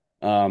hell,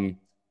 um,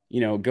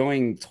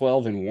 going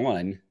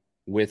 12-1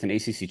 with an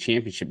ACC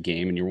championship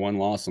game and your one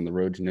loss on the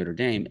road to Notre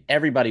Dame,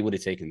 everybody would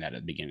have taken that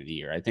at the beginning of the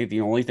year. I think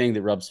the only thing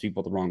that rubs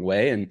people the wrong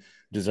way, and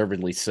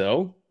deservedly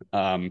so,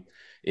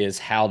 is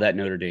how that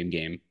Notre Dame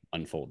game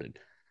unfolded.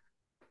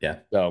 yeah.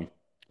 So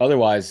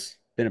otherwise,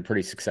 been a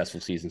pretty successful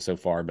season so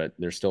far, but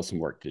there's still some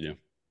work to do.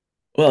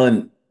 Well,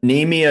 and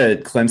name me a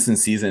Clemson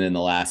season in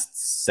the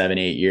last 7,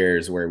 8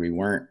 years where we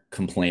weren't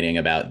complaining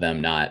about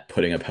them not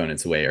putting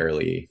opponents away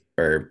early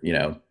or,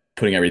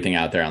 putting everything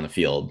out there on the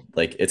field.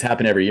 Like it's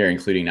happened every year,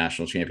 including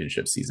national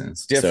championship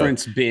seasons. So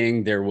Difference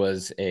being there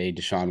was a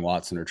Deshaun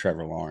Watson or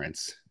Trevor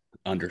Lawrence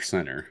under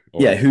center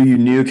yeah, or who you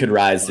knew could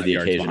rise to 5 the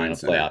yards occasion in behind a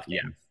center. playoff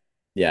Yeah. game.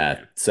 Yeah.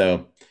 Yeah.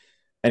 So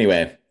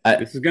anyway,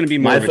 This is going to be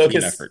more my of a team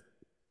focus, effort.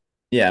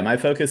 yeah, my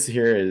focus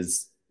here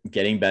is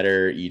getting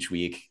better each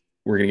week.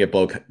 We're gonna get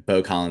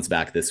Bo Collins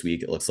back this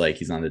week. It looks like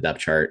he's on the depth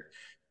chart.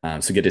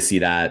 So good to see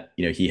that.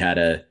 He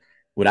had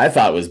what I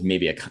thought was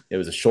it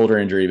was a shoulder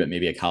injury, but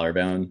maybe a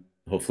collarbone.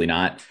 Hopefully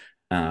not.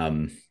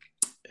 Um,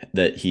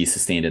 that he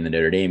sustained in the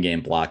Notre Dame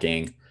game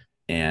blocking,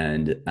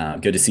 and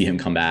good to see him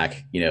come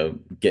back.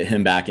 Get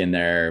him back in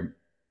there.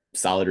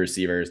 Solid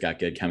receivers, got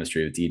good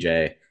chemistry with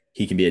DJ.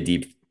 He can be a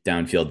deep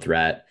downfield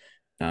threat.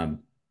 Um,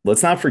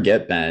 let's not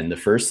forget, Ben, the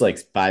first like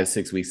 5,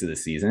 6 weeks of the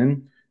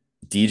season,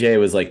 DJ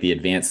was like the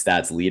advanced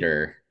stats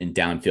leader in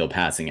downfield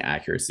passing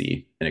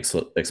accuracy and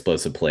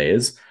explosive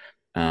plays.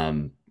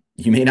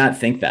 You may not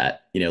think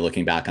that,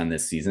 looking back on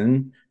this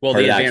season, Well,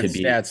 part the of that could advanced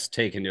be stats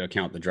take into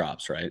account the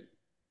drops, right?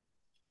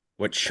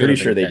 What should pretty have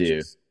been sure they do.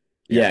 catches.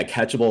 Yeah. Yeah,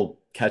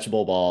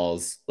 catchable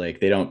balls. Like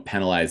they don't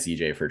penalize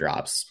DJ for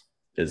drops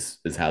is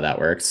how that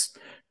works.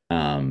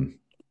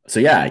 So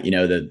yeah,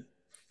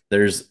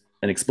 there's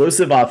an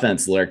explosive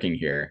offense lurking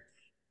here.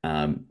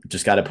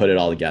 Just got to put it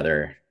all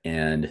together.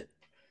 And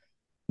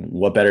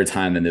what better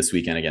time than this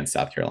weekend against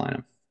South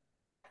Carolina?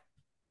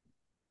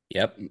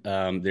 Yep.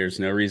 There's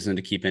no reason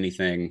to keep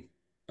anything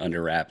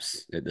under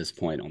wraps at this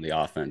point on the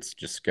offense.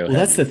 Just go Well,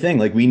 ahead that's and the thing.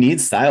 Like we need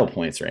style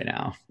points right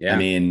now. I yeah.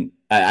 mean,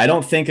 I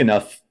don't think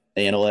enough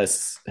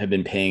analysts have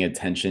been paying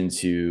attention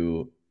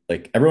to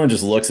like everyone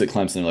just looks at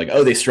Clemson like,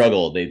 oh, they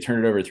struggled. They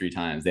turned it over 3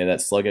 times. They had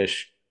that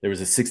sluggish. There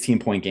was a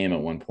 16-point game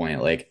at one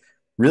point. Like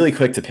really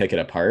quick to pick it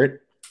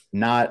apart.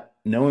 No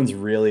one's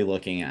really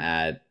looking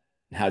at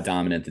how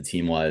dominant the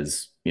team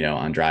was,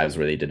 on drives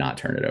where they did not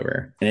turn it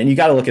over. And then you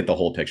got to look at the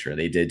whole picture.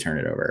 They did turn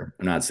it over.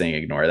 I'm not saying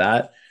ignore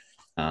that.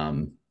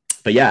 Um,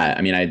 but yeah,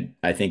 I mean,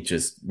 I think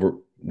just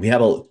we have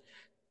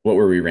what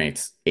were we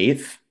ranked?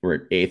 Eighth? We're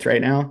at eighth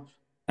right now.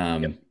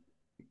 Yep.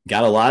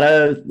 got a lot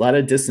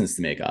of distance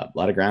to make up, a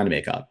lot of ground to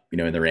make up. In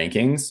the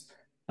rankings,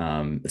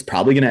 it's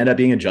probably going to end up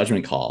being a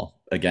judgment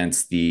call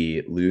against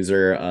the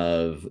loser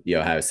of the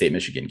Ohio State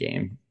Michigan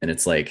game, and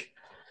it's like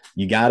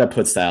you got to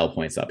put style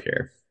points up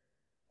here.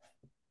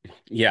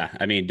 Yeah,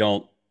 I mean,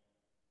 do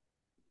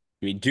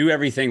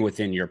everything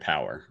within your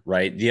power,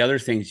 right? The other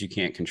things you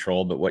can't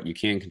control, but what you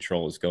can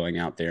control is going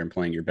out there and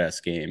playing your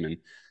best game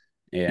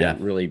Yeah,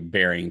 and really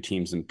burying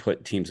teams and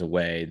put teams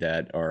away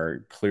that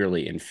are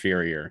clearly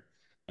inferior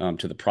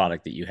to the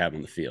product that you have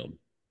on the field.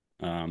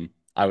 I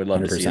would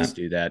love to see us 100%.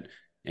 do that.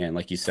 And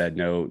like you said,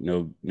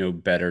 no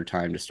better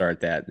time to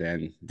start that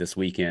than this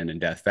weekend in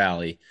Death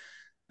Valley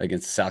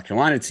against the South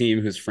Carolina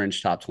team, who's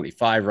fringe top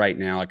 25 right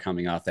now,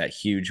 coming off that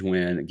huge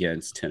win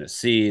against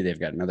Tennessee. They've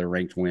got another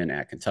ranked win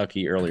at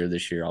Kentucky earlier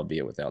this year,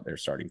 albeit without their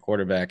starting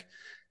quarterback.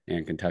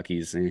 And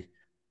Kentucky's,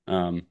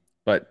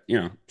 but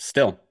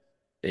still,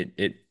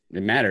 it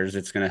matters.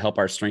 It's going to help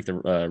our strength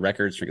of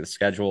record, strength of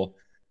schedule.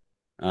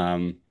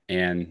 And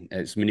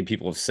as many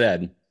people have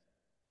said,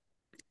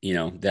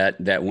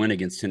 that win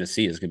against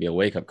Tennessee is going to be a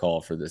wake up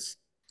call for this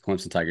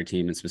Clemson Tiger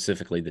team, and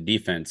specifically the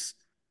defense,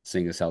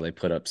 seeing as how they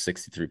put up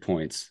 63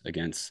 points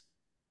against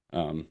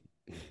um,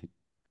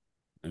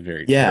 a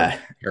very Yeah,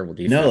 terrible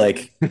no, defense.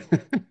 like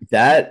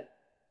that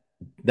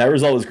that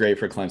result was great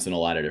for Clemson in a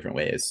lot of different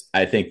ways.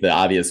 I think the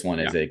obvious one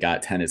is Yeah. it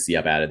got Tennessee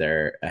up out of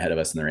there ahead of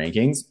us in the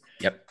rankings.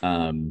 Yep.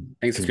 Thanks,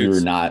 Because we were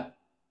Scoots. not,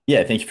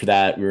 yeah, thank you for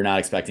that. We were not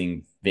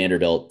expecting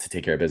Vanderbilt to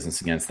take care of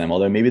business against them,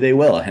 although maybe they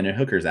will. Hendon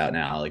Hooker's out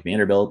now. Like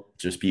Vanderbilt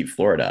just beat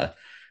Florida.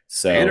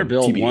 So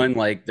Vanderbilt TBD. won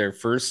like their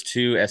first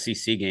two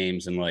SEC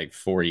games in like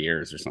 4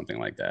 years or something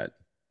like that.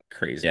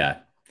 Crazy. Yeah.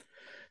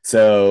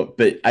 So,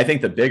 but I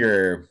think the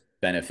bigger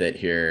benefit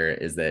here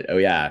is that, oh,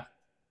 yeah,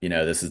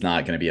 this is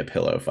not going to be a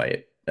pillow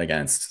fight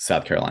against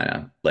South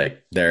Carolina.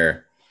 Like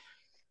they're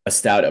a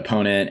stout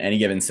opponent, any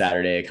given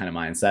Saturday kind of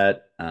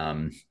mindset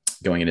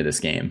going into this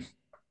game,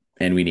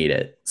 and we need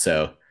it.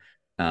 So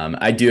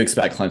I do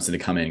expect Clemson to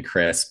come in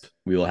crisp.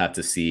 We will have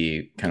to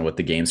see kind of what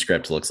the game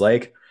script looks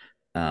like.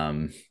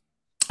 Um,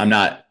 I'm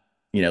not,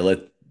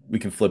 we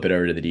can flip it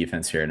over to the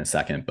defense here in a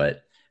second,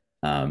 but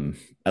I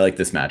like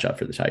this matchup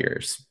for the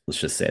Tigers. Let's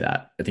just say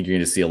that. I think you're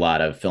going to see a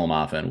lot of Phil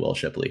Maffa and Will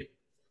Shipley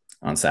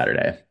on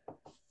Saturday.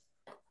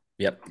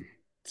 Yep.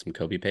 Some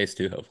Kobe paste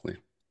too, hopefully.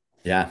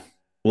 Yeah.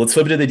 Well, let's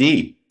flip it to the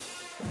D.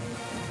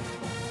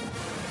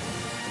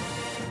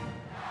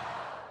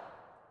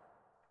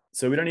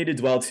 So we don't need to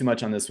dwell too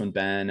much on this one,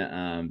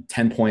 Ben.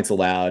 10 points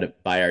allowed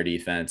by our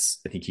defense.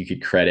 I think you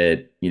could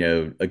credit,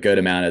 a good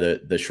amount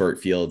of the short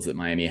fields that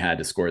Miami had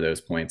to score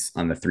those points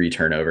on the 3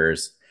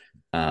 turnovers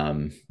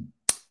in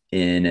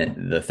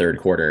the third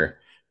quarter.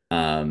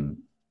 And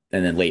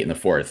then late in the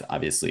fourth,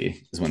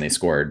 obviously, is when they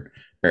scored,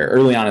 or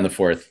early on in the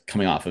fourth,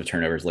 coming off of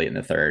turnovers late in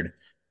the third.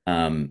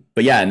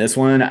 But yeah, in this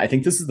one, I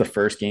think this is the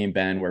first game,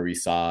 Ben, where we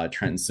saw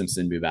Trenton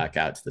Simpson move back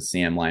out to the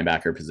Sam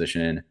linebacker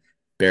position.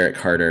 Barrett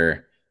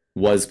Carter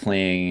was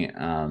playing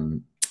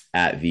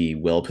at the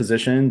will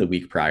position the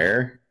week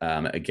prior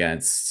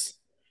against,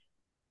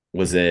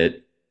 was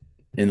it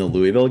in the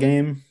Louisville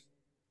game?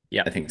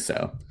 Yeah. I think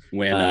so.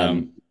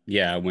 When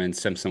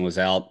Simpson was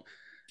out.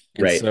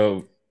 And Right.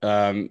 so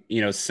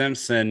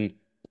Simpson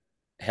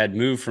had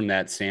moved from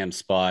that Sam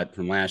spot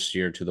from last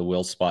year to the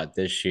Will spot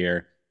this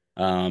year.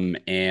 And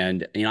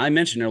I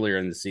mentioned earlier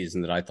in the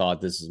season that I thought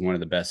this is one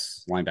of the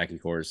best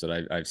linebacking cores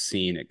that I've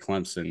seen at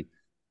Clemson.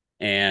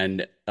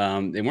 And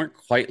they weren't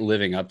quite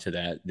living up to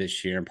that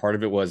this year. And part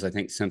of it was, I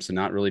think, Simpson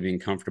not really being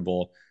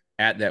comfortable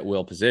at that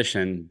will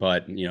position.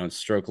 But,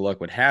 stroke of luck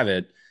would have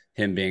it,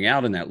 him being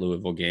out in that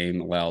Louisville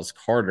game allows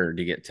Carter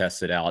to get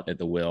tested out at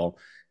the will.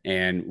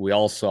 And we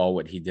all saw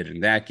what he did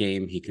in that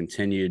game. He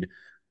continued,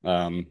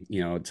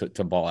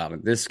 to ball out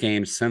in this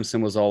game.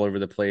 Simpson was all over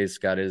the place,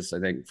 got his,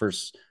 I think,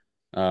 first,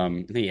 I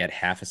think he had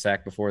half a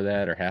sack before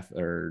that, or half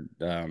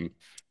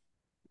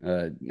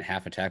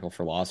a tackle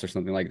for loss or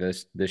something like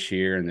this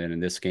year. And then in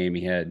this game,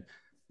 he had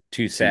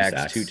two Two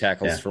sacks, two sacks.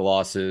 tackles Yeah. for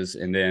losses.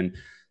 And then,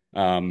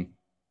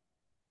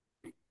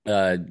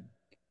 uh,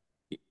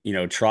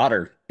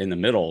 Trotter in the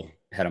middle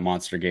had a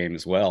monster game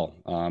as well.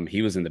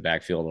 He was in the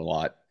backfield a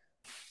lot.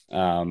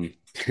 Um,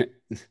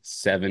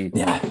 seven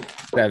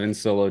Yeah.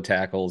 solo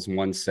tackles,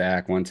 one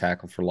sack, one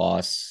tackle for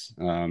loss,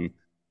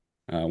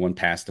 one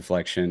pass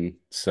deflection.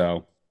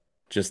 So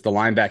just the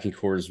linebacking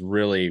core is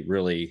really,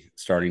 really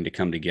starting to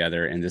come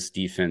together, and this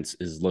defense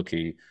is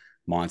looking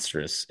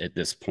monstrous at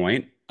this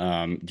point.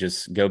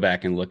 Just go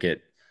back and look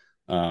at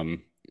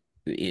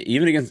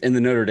even against in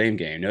the Notre Dame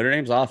game. Notre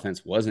Dame's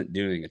offense wasn't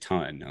doing a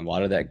ton. A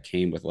lot of that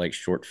came with like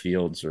short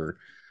fields or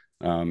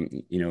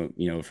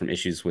from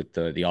issues with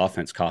the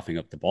offense coughing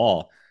up the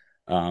ball.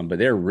 But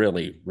they're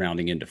really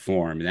rounding into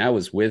form. And that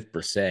was with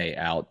Brisset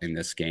out in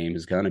this game,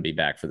 who's going to be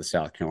back for the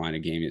South Carolina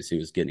game as he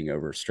was getting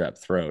over strep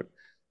throat.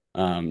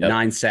 Yep.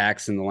 9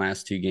 sacks in the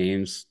last 2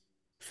 games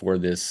for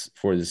this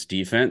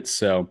defense.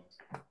 So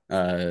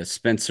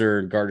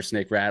Spencer Garter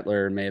Snake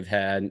Rattler may have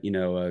had,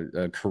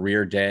 a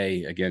career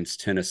day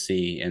against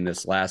Tennessee in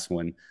this last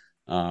one.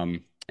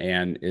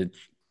 And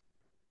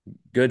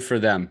good for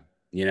them.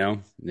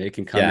 They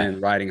can come Yeah.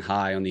 in riding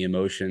high on the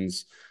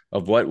emotions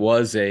of what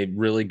was a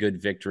really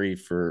good victory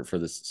for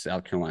the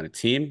South Carolina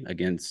team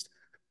against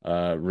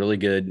a really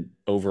good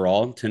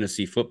overall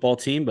Tennessee football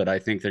team. But I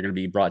think they're going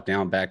to be brought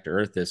down back to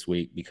earth this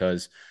week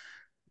because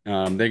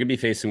they're going to be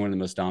facing one of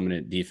the most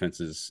dominant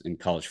defenses in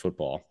college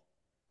football,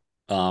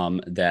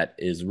 that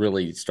is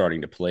really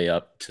starting to play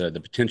up to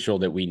the potential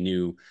that we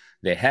knew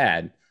they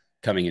had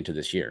coming into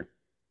this year.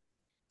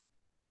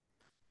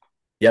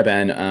 Yeah,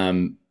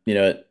 Ben.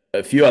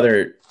 A few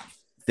other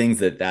things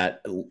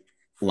that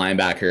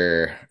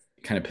linebacker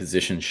kind of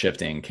position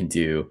shifting can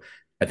do.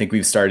 I think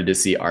we've started to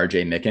see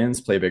RJ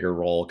Mickens play a bigger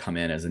role, come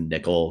in as a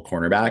nickel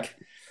cornerback,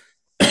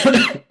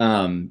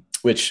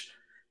 which,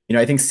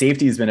 I think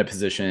safety has been a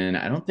position.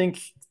 I don't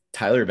think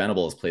Tyler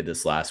Venables played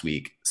this last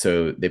week.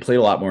 So they played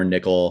a lot more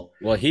nickel.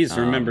 Well,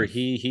 remember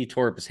he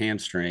tore up his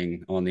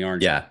hamstring on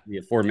Yeah, the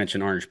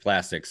aforementioned orange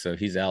plastic, so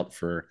he's out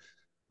for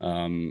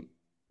um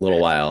a little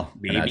while, I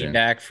maybe imagine.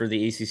 back for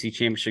the ACC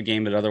championship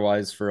game, but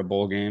otherwise for a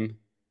bowl game.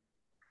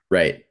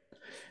 Right.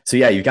 So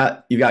yeah, you've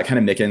got kind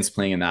of Mickens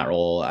playing in that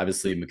role.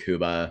 Obviously,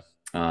 Makuba,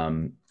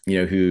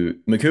 who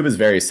Makuba is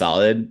very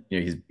solid.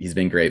 He's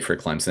been great for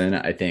Clemson.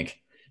 I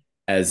think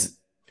as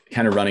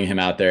kind of running him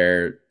out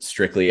there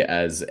strictly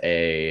as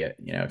a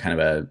kind of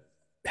a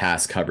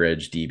pass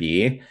coverage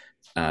DB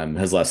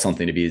has left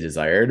something to be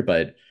desired.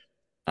 But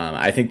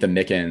I think the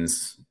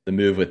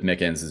move with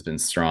Mickens has been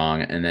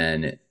strong, and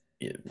then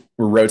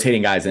we're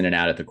rotating guys in and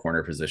out at the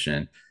corner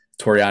position.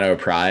 Toriano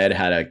Pride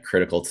had a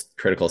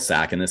critical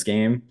sack in this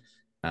game.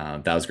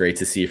 That was great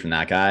to see from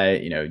that guy.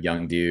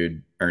 Young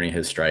dude earning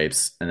his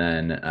stripes, and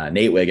then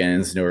Nate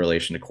Wiggins, no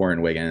relation to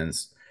Corin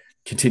Wiggins,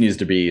 continues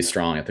to be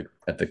strong at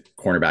the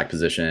cornerback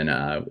position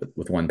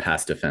with one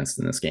pass defense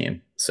in this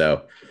game.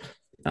 So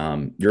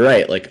you're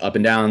right. Like up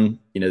and down,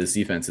 this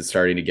defense is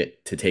starting to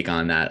get to take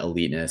on that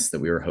eliteness that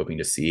we were hoping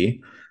to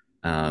see.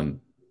 And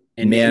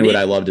Man, would I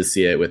Nate love to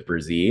see it with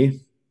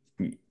Brzee,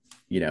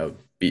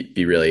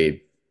 be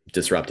really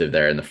disruptive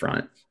there in the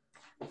front.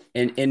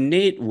 and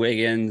Nate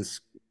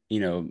Wiggins,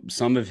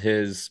 some of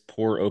his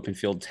poor open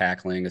field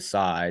tackling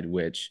aside,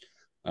 which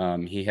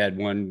he had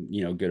one,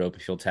 good open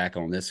field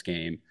tackle in this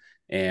game,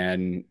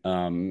 and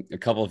a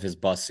couple of his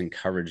busts in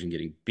coverage and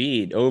getting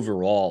beat.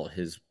 Overall,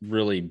 has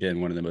really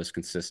been one of the most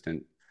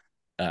consistent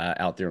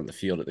out there on the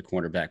field at the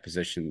cornerback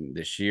position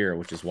this year,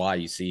 which is why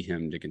you see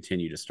him to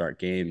continue to start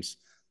games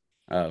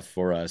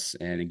for us.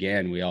 And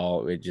again,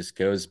 it just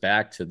goes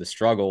back to the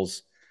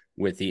struggles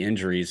with the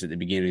injuries at the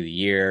beginning of the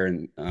year,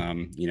 and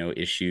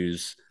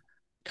issues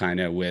kind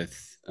of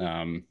with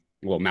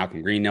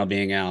Malcolm Green now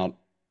being out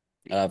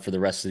for the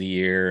rest of the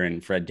year,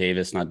 and Fred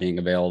Davis not being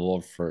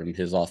available for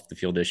his off the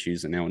field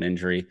issues and now an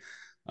injury,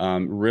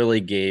 really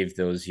gave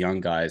those young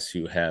guys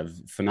who have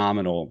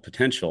phenomenal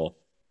potential,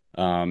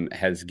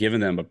 has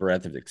given them a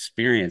breadth of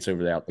experience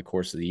over the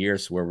course of the year.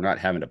 So where we're not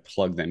having to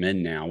plug them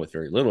in now with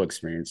very little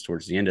experience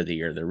towards the end of the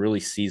year, they're really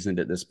seasoned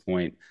at this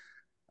point.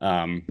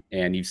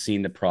 And you've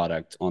seen the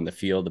product on the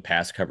field. The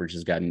pass coverage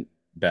has gotten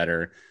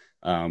better.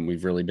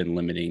 We've really been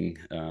limiting,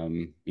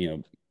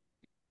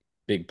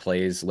 big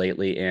plays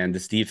lately. And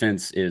this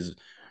defense is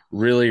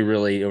really,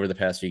 really over the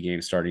past few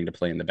games starting to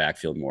play in the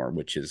backfield more,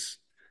 which is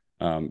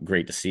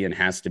great to see and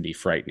has to be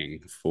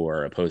frightening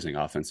for opposing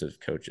offensive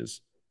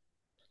coaches.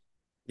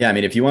 Yeah, I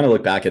mean, if you want to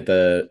look back at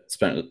the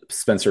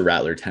Spencer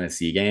Rattler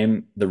Tennessee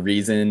game, the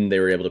reason they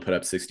were able to put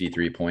up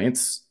 63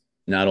 points,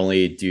 not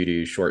only due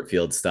to short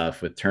field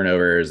stuff with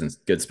turnovers and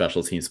good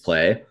special teams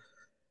play,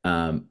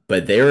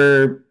 but they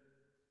were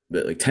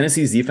like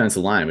Tennessee's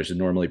defensive line, which is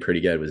normally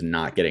pretty good, was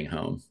not getting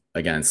home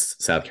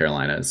against South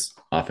Carolina's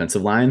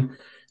offensive line.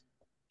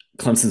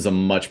 Clemson's a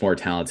much more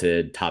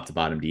talented top to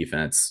bottom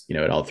defense,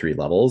 at all three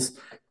levels,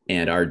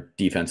 and our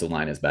defensive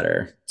line is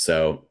better.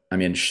 So, I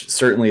mean,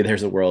 certainly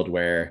there's a world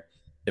where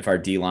if our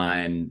D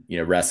line,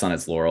 rests on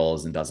its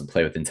laurels and doesn't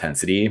play with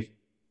intensity,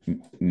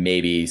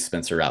 maybe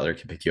Spencer Rattler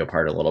can pick you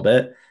apart a little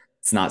bit.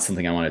 It's not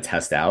something I want to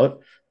test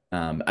out.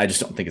 I just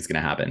don't think it's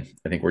going to happen.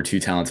 I think we're too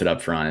talented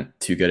up front,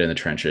 too good in the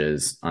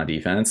trenches on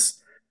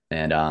defense,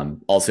 and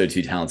also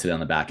too talented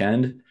on the back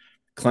end.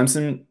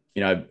 Clemson,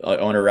 I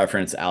want to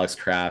reference Alex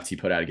Kraft. He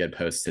put out a good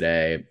post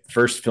today.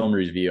 First film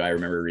review I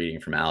remember reading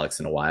from Alex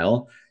in a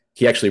while.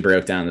 He actually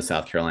broke down the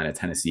South Carolina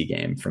Tennessee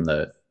game from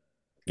the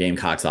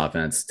Gamecocks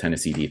offense,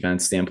 Tennessee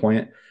defense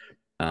standpoint.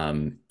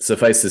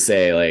 Suffice to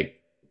say,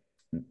 like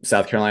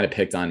South Carolina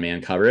picked on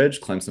man coverage,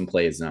 Clemson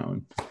plays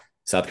zone.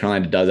 South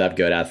Carolina does have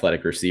good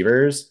athletic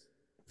receivers.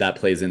 That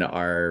plays into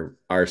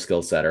our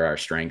skill set or our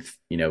strength,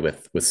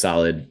 with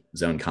solid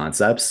zone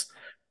concepts.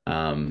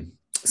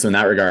 So in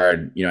that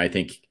regard, I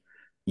think,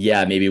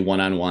 yeah, maybe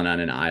one-on-one on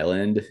an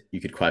island,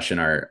 you could question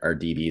our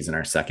DBs and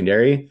our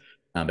secondary.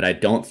 But I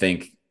don't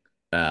think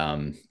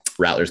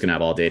Rattler's going to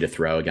have all day to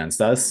throw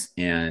against us.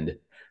 And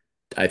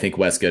I think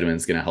Wes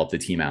Goodwin's going to help the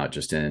team out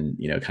just in,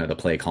 kind of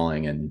the play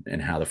calling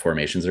and how the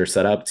formations are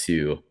set up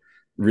to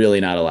really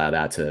not allow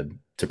that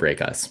to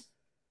break us.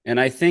 And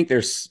I think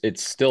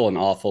it's still an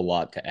awful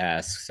lot to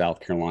ask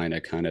South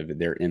Carolina, kind of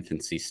their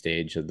infancy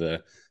stage of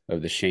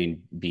of the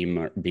Shane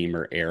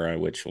Beamer era,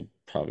 which will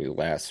probably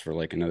last for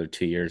like another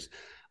 2 years,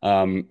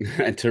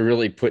 and to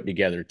really put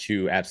together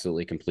two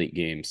absolutely complete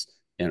games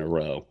in a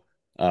row.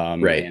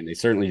 Right. And they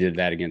certainly did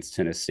that against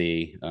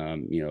Tennessee.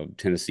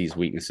 Tennessee's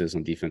weaknesses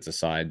on defensive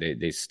side,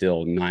 they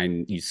still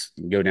you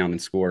go down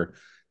and score,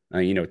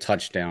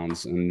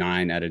 touchdowns on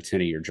 9 out of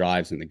 10 of your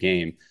drives in the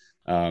game.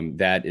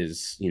 That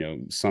is,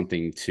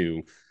 something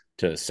to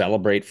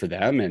celebrate for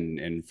them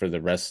and for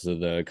the rest of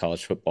the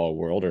college football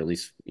world, or at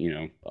least,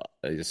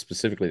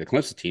 specifically the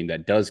Clemson team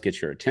that does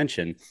get your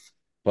attention.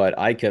 But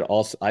I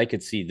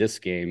could see this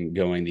game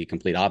going the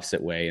complete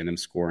opposite way and them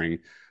scoring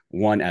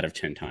 1 out of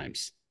 10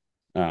 times,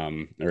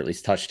 or at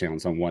least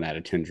touchdowns on 1 out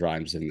of 10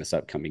 drives in this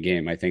upcoming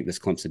game. I think this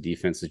Clemson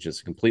defense is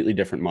just a completely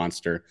different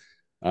monster.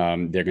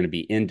 They're going to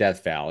be in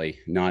Death Valley,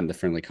 not in the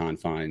friendly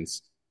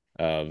confines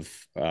of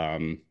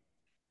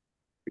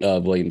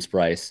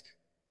Williams-Brice.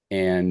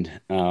 And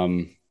our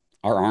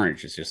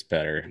orange is just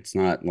better. It's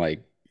not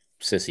like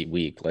sissy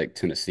weak like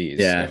Tennessee's.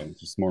 Yeah. So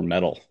just more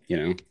metal.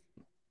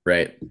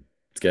 Right.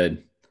 It's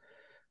good.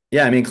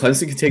 Yeah, I mean,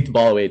 Clemson can take the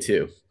ball away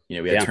too.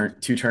 We had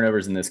two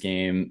turnovers in this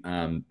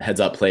game. Heads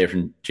up play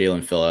from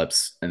Jalen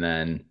Phillips, and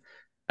then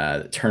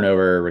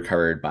turnover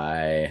recovered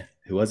by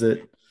who was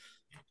it?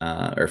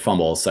 Or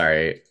fumble,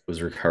 sorry,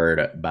 was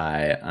recovered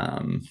by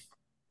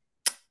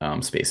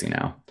spacing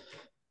now.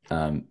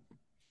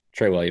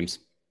 Trey Williams.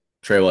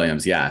 Trey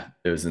Williams, yeah,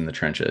 it was in the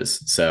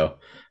trenches. So,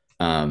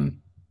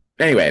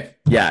 anyway,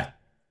 yeah,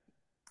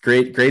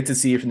 great to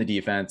see from the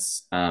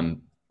defense.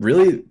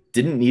 Really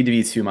didn't need to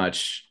be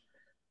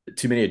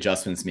too many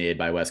adjustments made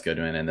by Wes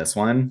Goodwin in this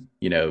one.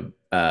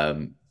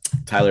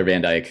 Tyler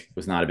Van Dyke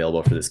was not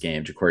available for this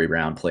game. Ja'Cory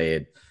Brown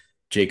played.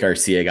 Jake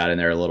Garcia got in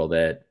there a little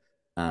bit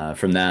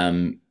from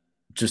them.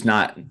 Just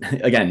not,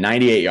 again,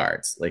 98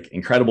 yards, like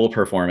incredible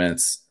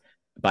performance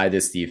by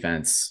this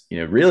defense.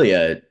 Really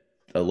a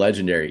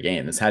legendary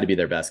game. This had to be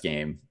their best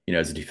game,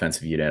 as a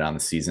defensive unit on the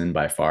season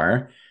by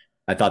far.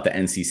 I thought the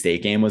NC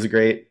State game was a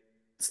great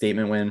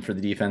statement win for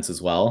the defense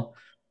as well.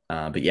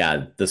 But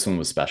yeah, this one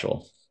was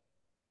special.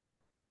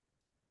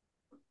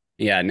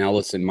 Yeah, now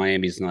listen,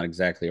 Miami's not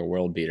exactly a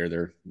world beater.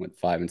 They're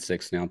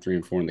 5-6 now,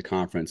 3-4 in the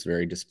conference.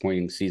 Very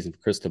disappointing season for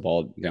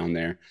Cristobal down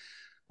there.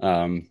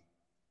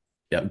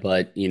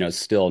 But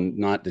still,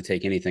 not to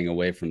take anything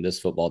away from this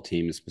football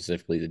team, and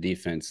specifically the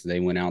defense. They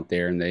went out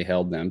there and they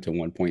held them to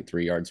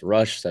 1.3 yards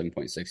rush,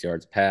 7.6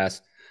 yards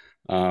pass.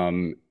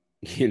 And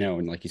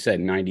like you said,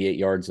 98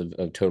 yards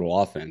of total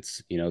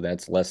offense.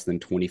 That's less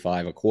than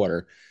 25 a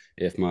quarter,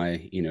 if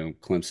my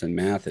Clemson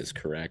math is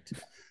correct.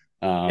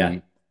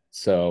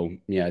 So,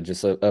 yeah,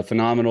 just a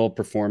phenomenal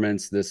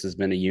performance. This has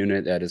been a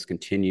unit that has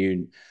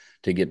continued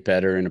to get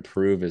better and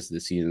improve as the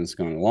season's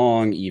gone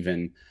along,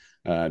 even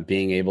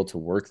being able to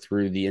work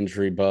through the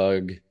injury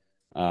bug,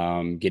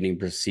 getting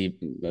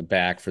perceived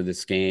back for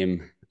this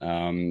game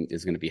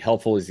is going to be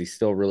helpful. Is he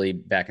still really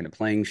back into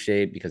playing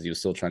shape because he was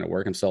still trying to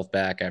work himself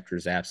back after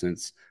his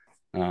absence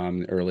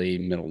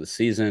middle of the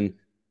season.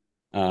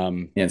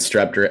 And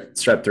strep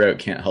throat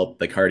can't help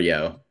the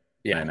cardio,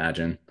 I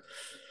imagine.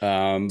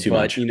 Too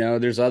much.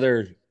 There's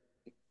other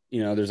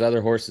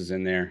horses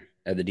in there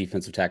at the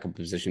defensive tackle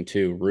position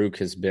too. Rook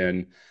has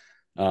been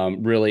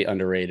really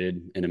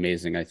underrated and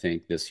amazing. I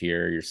think this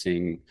year you're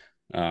seeing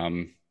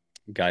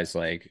guys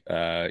like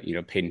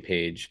Peyton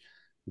Page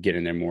get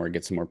in there more,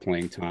 get some more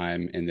playing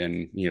time, and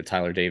then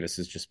Tyler Davis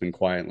has just been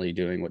quietly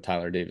doing what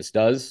Tyler Davis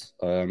does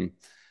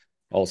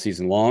all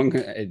season long.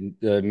 And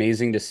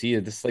amazing to see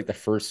that this is like the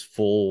first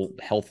full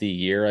healthy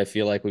year I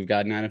feel like we've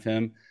gotten out of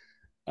him.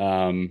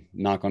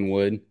 Knock on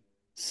wood.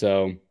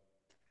 So,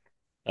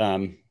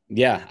 I'm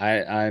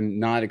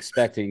not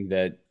expecting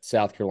that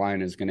South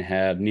Carolina is going to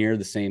have near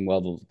the same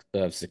level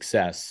of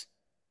success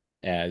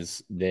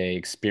as they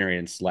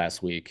experienced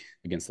last week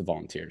against the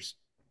Volunteers.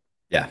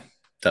 Yeah,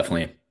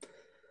 definitely.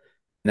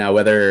 Now,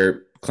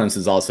 whether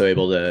Clemson's also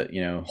able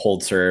to,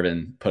 hold serve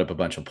and put up a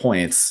bunch of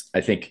points,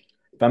 I think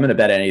if I'm going to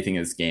bet anything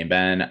in this game,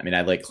 Ben, I mean,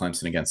 I like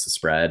Clemson against the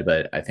spread,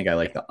 but I think I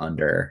like the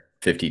under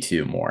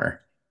 52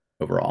 more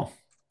overall.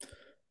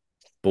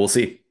 But we'll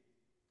see.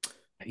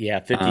 Yeah,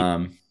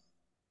 50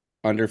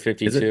 under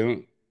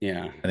 52.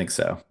 Yeah, I think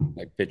so.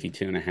 Like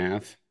 52 and a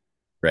half.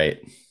 Right.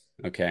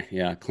 Okay.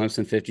 Yeah,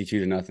 Clemson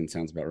 52-0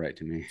 sounds about right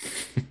to me.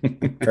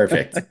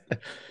 Perfect.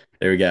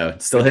 There we go.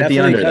 Still hit the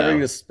under covering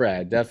though. The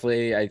spread.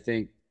 Definitely, I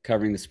think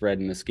covering the spread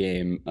in this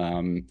game.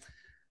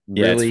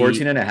 It's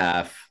 14 and a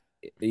half.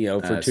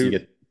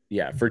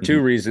 For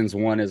two reasons.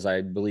 One is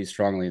I believe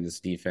strongly in this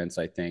defense.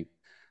 I think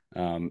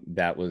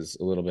that was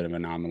a little bit of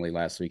an anomaly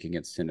last week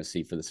against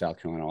Tennessee for the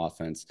South Carolina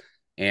offense.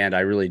 And I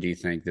really do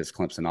think this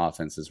Clemson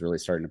offense is really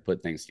starting to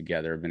put things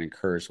together. I've been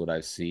encouraged what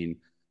I've seen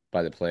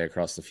by the play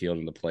across the field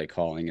and the play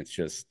calling. It's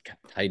just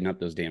tighten up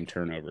those damn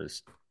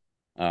turnovers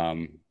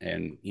and,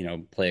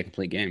 play a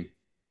complete game.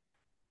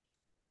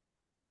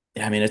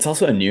 Yeah, I mean, it's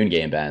also a noon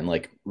game, Ben.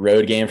 Like,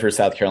 road game for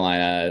South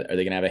Carolina. Are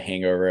they going to have a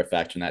hangover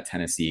effect from that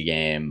Tennessee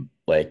game?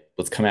 Like,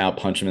 let's come out,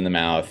 punch them in the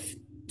mouth,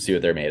 see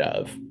what they're made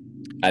of.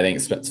 I think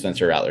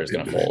Spencer Rattler is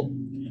going to fold.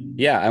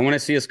 Yeah, I want to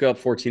see us go up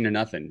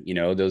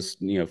 14-0. Those,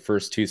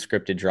 first two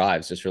scripted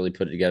drives just really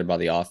put it together by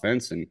the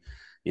offense and,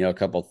 a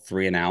couple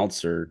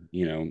 3-and-outs or,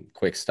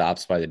 quick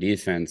stops by the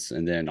defense.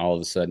 And then all of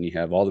a sudden you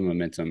have all the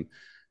momentum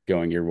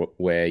going your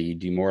way. You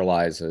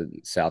demoralize a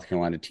South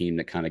Carolina team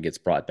that kind of gets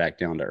brought back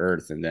down to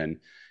earth. And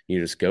then you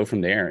just go from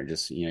there and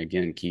just,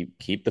 again,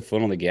 keep the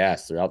foot on the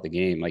gas throughout the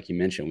game. Like you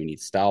mentioned, we need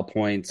style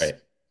points.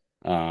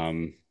 Right.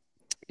 Um,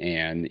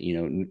 and,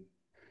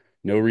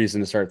 no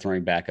reason to start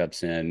throwing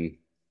backups in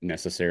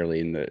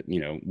necessarily in the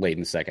late in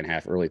the second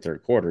half, early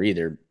third quarter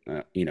either.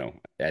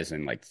 As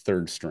in like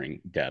third string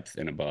depth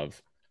and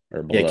above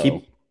or Yeah,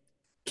 below.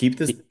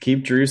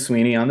 keep Drew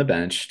Sweeney on the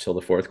bench till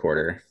the fourth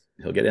quarter.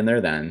 He'll get in there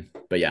then.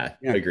 But yeah,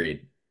 Yeah,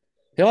 agreed.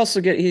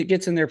 he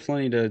gets in there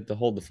plenty to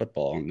hold the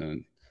football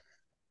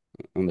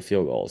on the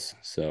field goals.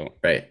 So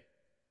Right.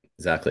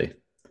 Exactly.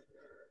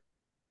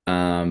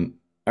 All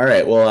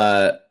right.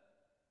 Well,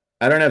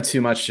 I don't have too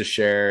much to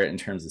share in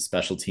terms of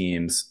special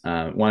teams.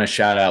 Want to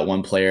shout out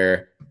one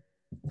player,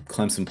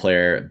 Clemson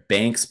player,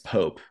 Banks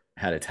Pope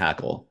had a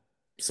tackle.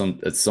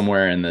 It's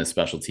somewhere in the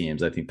special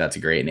teams. I think that's a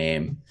great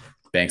name.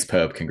 Banks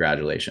Pope,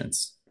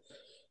 congratulations.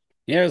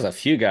 yeah, there's a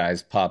few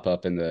guys pop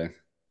up in the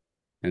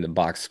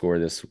box score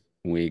this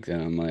week,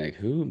 and I'm like,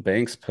 who?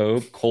 Banks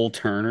Pope, Cole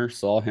Turner,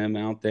 saw him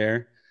out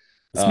there.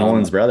 It's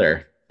Nolan's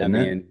brother, I isn't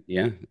it? mean,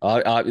 yeah,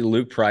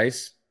 Luke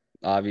Price,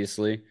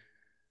 obviously.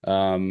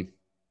 Um,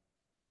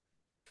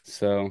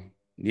 so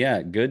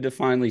yeah, good to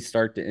finally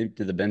start to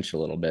empty the bench a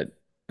little bit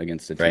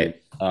against the team.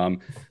 Right.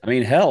 I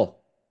mean,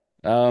 hell,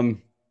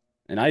 um,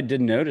 and I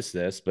didn't notice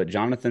this, but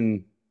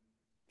Jonathan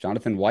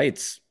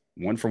White's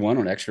 1 for 1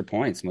 on extra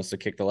points. Must have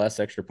kicked the last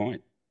extra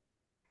point.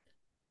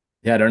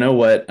 Yeah, I don't know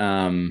what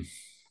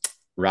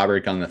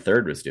Robert Gunn the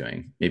third was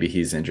doing. Maybe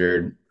he's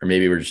injured, or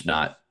maybe we're just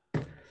not.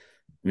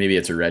 Maybe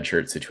it's a red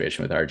shirt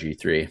situation with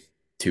RG3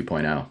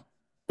 2.0.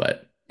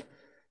 But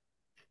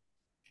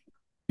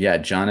yeah,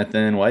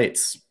 Jonathan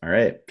White's. All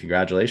right.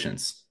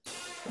 Congratulations.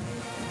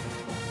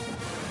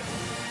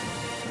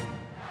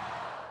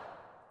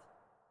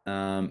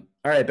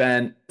 All right,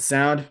 Ben.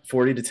 Sound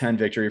 40-10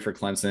 victory for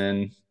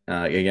Clemson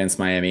against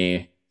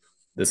Miami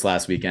this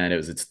last weekend. It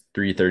was its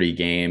 3:30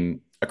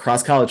 game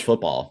across college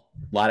football.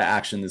 A lot of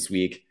action this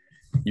week.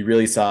 You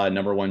really saw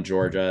number one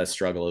Georgia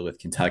struggle with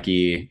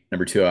Kentucky,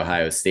 number two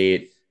Ohio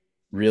State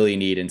really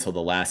need until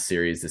the last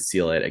series to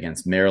seal it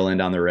against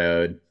Maryland on the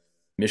road.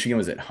 Michigan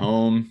was at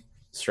home,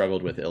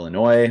 struggled with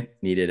Illinois,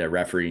 needed a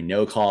referee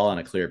no call on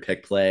a clear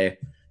pick play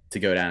to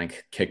go down and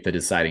kick the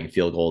deciding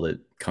field goal to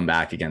come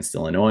back against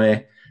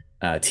Illinois.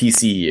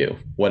 TCU,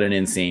 what an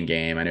insane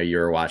game. I know you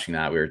were watching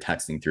that. We were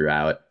texting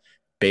throughout.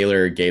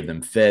 Baylor gave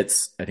them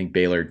fits. I think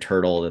Baylor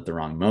turtled at the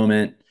wrong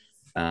moment.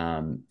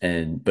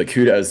 But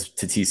kudos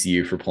to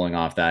TCU for pulling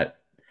off that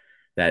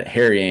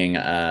harrying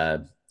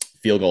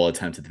field goal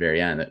attempt at the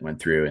very end that went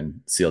through and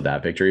sealed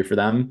that victory for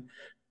them.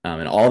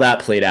 And all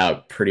that played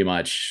out pretty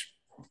much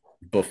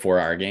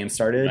before our game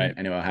started. Right.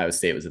 I know Ohio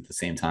State was at the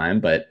same time,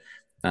 but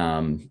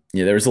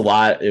there was a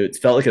lot. It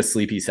felt like a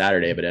sleepy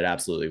Saturday, but it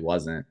absolutely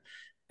wasn't.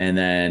 And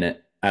then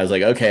I was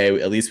like, okay,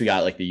 at least we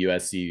got like the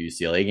USC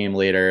UCLA game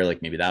later.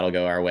 Like maybe that'll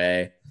go our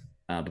way.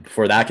 But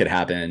before that could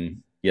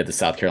happen, you had the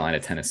South Carolina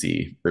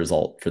Tennessee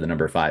result for the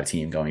number 5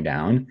 team going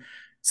down.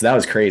 So that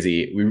was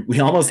crazy.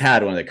 We almost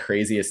had one of the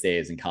craziest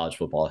days in college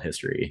football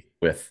history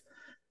with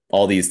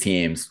all these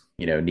teams,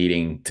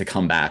 needing to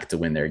come back to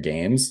win their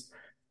games.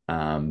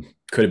 Could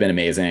have been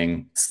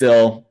amazing.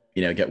 Still,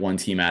 get one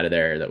team out of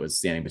there that was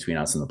standing between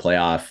us and the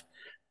playoff.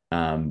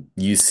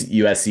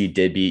 USC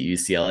did beat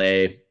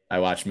UCLA. I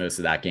watched most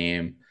of that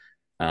game.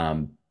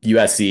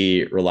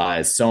 USC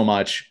relies so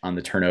much on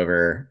the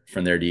turnover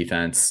from their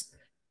defense.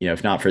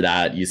 If not for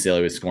that,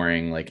 UCLA was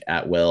scoring like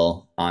at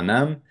will on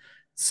them.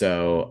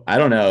 So I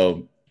don't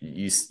know.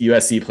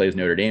 USC plays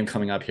Notre Dame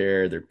coming up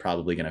here. They're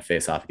probably going to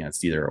face off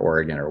against either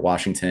Oregon or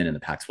Washington in the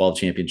Pac-12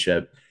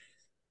 championship.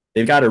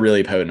 They've got a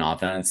really potent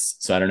offense.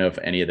 So I don't know if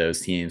any of those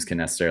teams can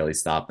necessarily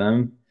stop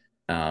them.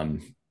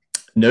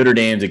 Notre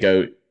Dame to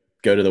go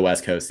to the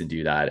West Coast and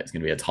do that, it's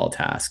going to be a tall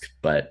task.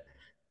 But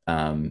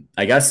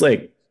I guess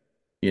we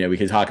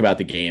could talk about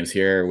the games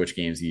here, which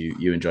games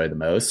you enjoy the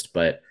most.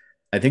 But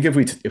I think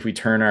if we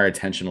turn our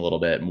attention a little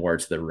bit more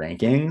to the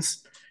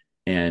rankings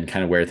and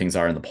kind of where things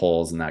are in the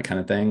polls and that kind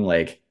of thing,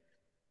 like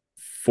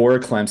for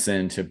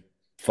Clemson to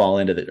fall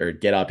into or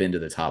get up into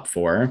the top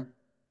 4,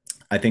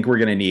 I think we're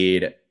going to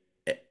need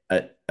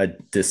a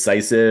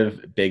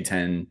decisive Big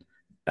Ten.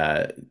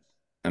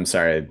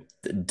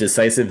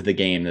 Decisive the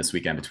game this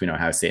weekend between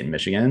Ohio State and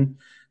Michigan,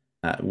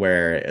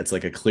 where it's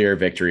like a clear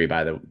victory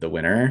by the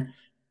winner.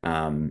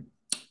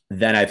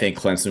 Then I think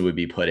Clemson would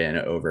be put in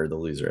over the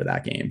loser of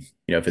that game.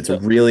 If it's a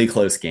really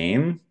close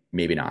game,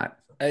 maybe not.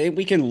 I think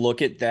we can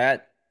look at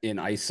that in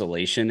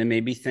isolation and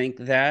maybe think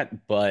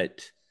that,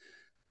 but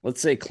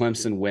let's say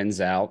Clemson wins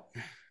out,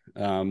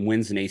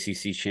 wins an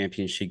ACC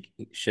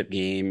championship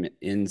game,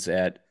 ends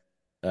at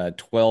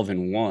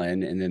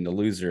 12-1, and then the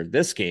loser of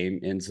this game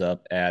ends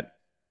up at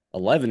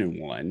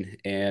 11-1,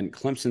 and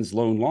Clemson's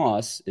lone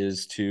loss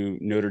is to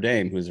Notre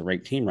Dame, who is a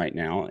ranked team right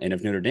now. And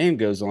if Notre Dame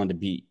goes on to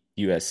beat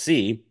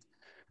USC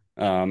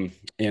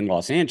in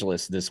Los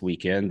Angeles this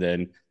weekend,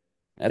 then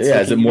that's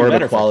Yeah, is it looking even more of a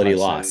better for quality Clemson.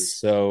 loss?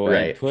 So I'd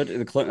Right. put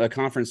a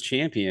conference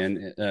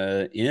champion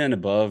in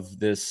above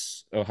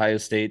this Ohio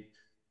State,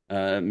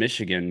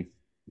 Michigan,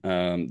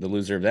 the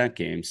loser of that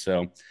game.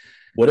 So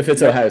What if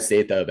it's yeah, Ohio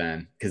State though,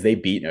 Ben? Because they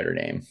beat Notre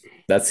Dame.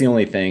 That's the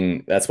only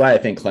thing. That's why I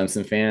think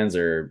Clemson fans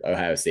are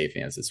Ohio State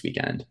fans this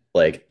weekend.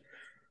 Like,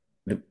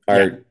 yeah.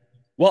 are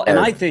Well, and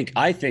are I think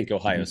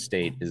Ohio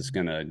State is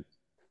gonna.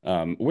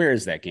 Where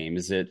is that game?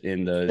 Is it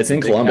in it's the in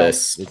big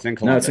house? Columbus? It's in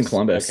No, it's in Columbus.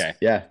 Columbus. Okay.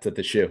 Yeah, it's at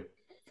the shoe.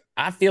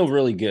 I feel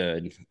really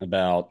good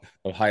about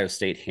Ohio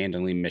State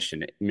handling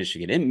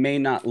Michigan. It may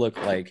not look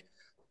like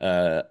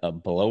a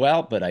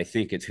blowout, but I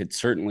think it could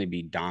certainly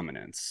be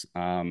dominance.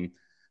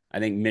 I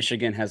think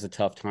Michigan has a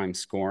tough time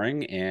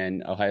scoring,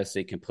 and Ohio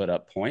State can put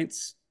up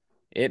points.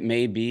 It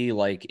may be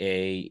like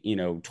a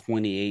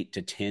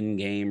 28-10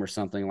 game or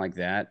something like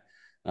that,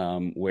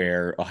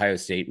 where Ohio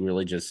State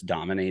really just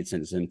dominates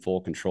and is in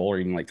full control, or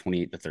even like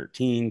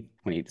 28-13,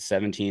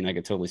 28-17. I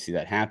could totally see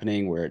that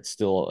happening where it's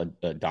still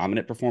a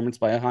dominant performance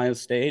by Ohio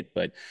State.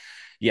 But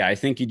yeah, I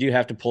think you do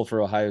have to pull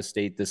for Ohio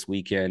State this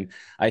weekend.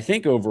 I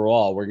think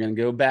overall, we're going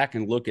to go back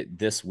and look at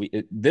this week.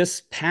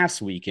 This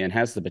past weekend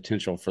has the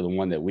potential for the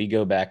one that we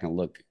go back and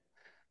look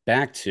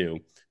back to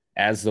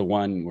as the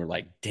one we're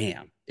like,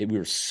 damn, we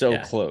were so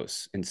Yeah,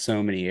 close in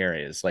so many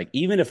areas. Like,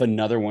 even if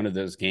another one of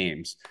those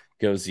games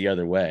goes the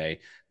other way,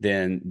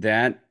 then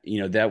that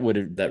would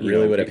have, that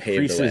really would have paved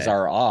the increases way.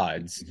 our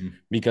odds Mhm.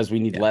 because we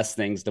need Yeah, less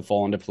things to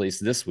fall into place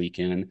this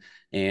weekend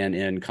and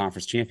in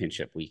conference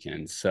championship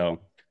weekend.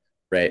 So,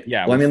 right.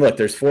 yeah, Well, I we're, mean, look,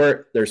 there's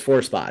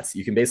four spots.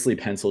 You can basically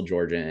pencil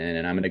Georgia in,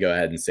 and I'm going to go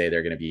ahead and say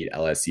they're going to beat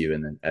LSU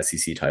in the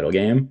SEC title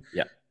game.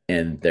 yeah,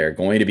 And they're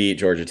going to beat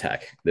Georgia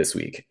Tech this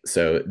week.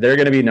 So they're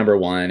going to be number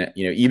one.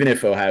 Even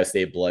if Ohio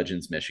State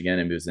bludgeons Michigan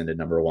and moves into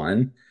number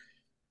one,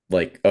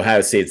 like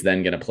Ohio State's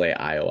then going to play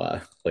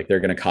Iowa. Like they're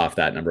going to cough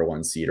that number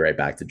one seed right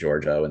back to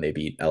Georgia when they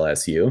beat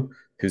LSU,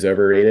 who's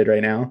overrated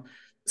right now.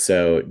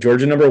 So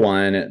Georgia number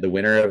one, the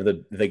winner of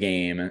the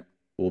game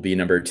will be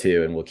number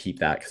two, and we'll keep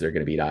that because they're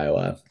going to beat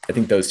Iowa. I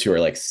think those two are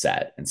like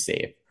set and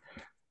safe. it's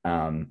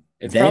Then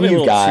probably a you've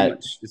little too got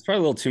much. It's probably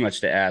a little too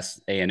much to ask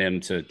A&M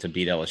to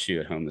beat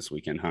LSU at home this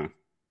weekend, huh?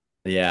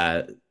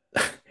 yeah.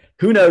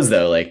 Who knows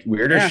though? Like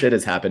weirder Yeah, shit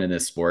has happened in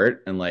this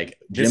sport, and like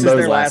this is Jimbo's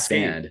their last last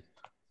game. stand.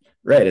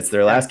 Right, it's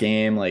their Yeah. last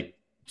game. Like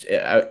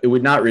it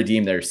would not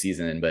redeem their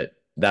season, but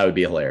that would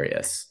be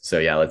hilarious. So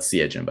yeah, let's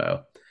see it,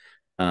 Jimbo.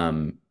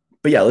 Um,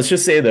 but yeah, let's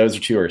just say those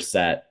two are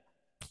set.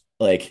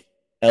 Like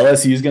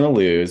LSU is going to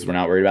lose. We're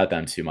not worried about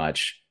them too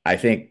much. I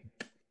think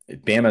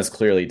Bama's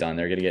clearly done.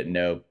 They're going to get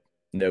no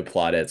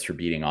plaudits for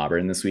beating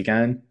Auburn this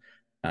weekend.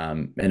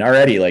 And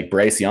already, like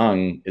Bryce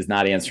Young is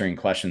not answering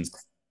questions,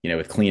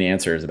 with clean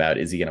answers about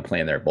is he going to play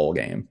in their bowl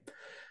game.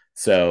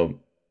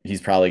 So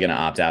he's probably going to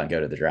opt out and go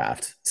to the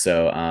draft.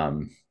 So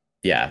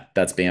yeah,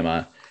 that's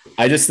Bama.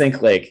 I just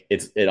think like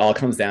it all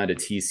comes down to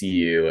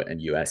TCU and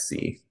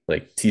USC.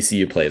 Like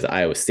TCU plays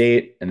Iowa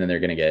State, and then they're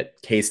going to get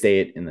K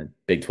State in the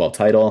Big 12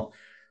 title.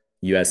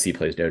 USC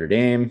plays Notre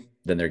Dame,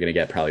 then they're going to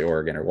get probably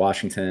Oregon or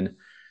Washington.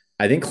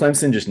 I think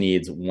Clemson just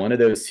needs one of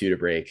those two to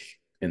break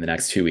in the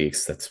next 2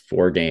 weeks. That's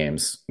 4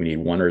 games. We need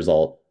one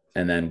result,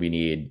 and then we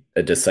need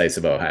a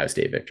decisive Ohio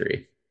State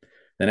victory.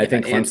 Then I Yeah,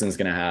 think Clemson's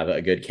going to have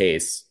a good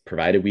case,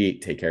 provided we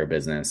take care of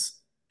business,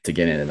 to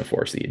get in the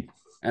 4 seed.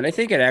 and I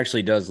think it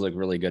actually does look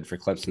really good for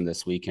Clemson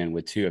this weekend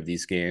with two of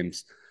these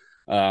games.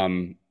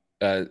 Um,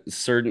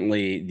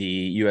 Certainly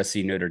the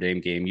USC Notre Dame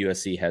game.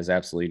 USC has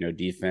absolutely no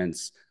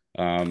defense.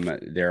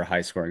 They're a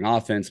high scoring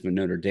offense, but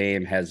Notre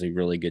Dame has a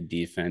really good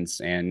defense.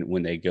 And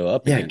when they go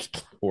up Yeah,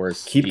 against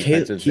force keep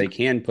defenses, they keep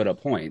can put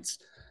up points.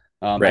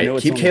 I right. know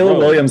it's Keep on the Caleb road.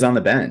 Williams on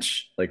the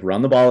bench. Like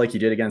run the ball like you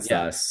did against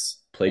Yeah. us.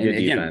 Play And good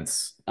again,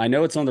 defense. I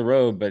know it's on the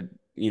road, but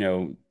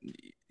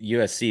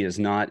USC is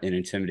not an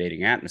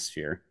intimidating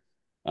atmosphere.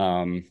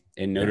 And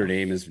Notre No.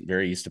 Dame is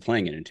very used to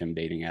playing an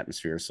intimidating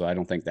atmosphere, so I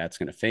don't think that's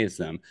going to phase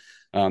them.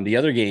 The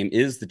other game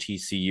is the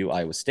TCU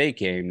Iowa State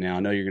game. Now I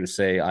know you're going to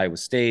say Iowa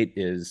State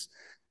is,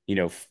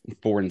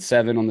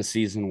 4-7 on the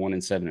season,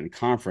 1-7 in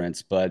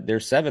conference, but their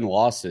 7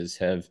 losses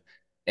have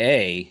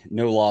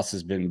no loss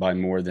has been by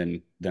more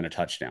than a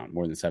touchdown,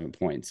 more than 7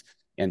 points,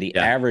 and the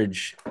Yeah.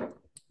 average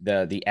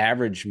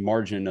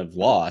margin of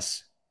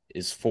loss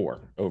is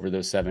 4 over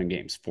those 7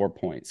 games, 4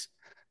 points.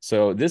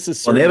 So this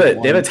is Well, certainly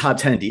they have a one. top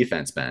 10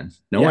 defense, Ben.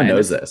 No Yeah, one and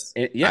knows this.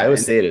 yeah, Iowa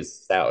State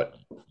is stout.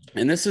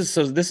 and this is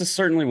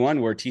certainly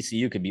one where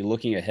TCU could be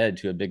looking ahead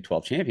to a Big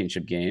 12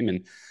 championship game,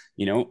 and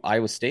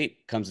Iowa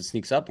State comes and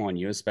sneaks up on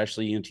you,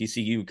 especially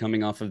TCU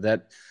coming off of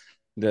that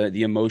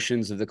the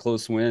emotions of the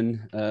close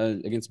win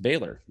against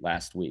Baylor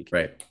last week.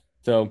 Right.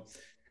 So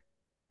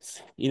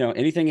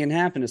anything can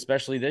happen,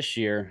 especially this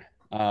year.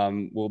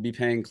 We'll be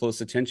paying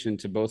close attention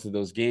to both of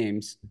those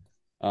games.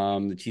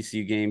 The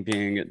TCU game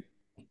being,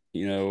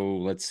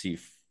 let's see,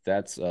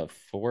 that's a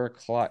 4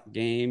 o'clock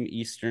game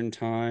Eastern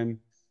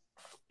time.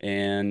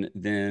 And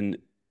then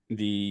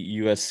the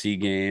USC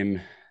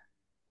game,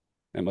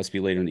 that must be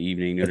later in the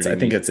evening. Notre I Dame,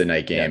 think it's a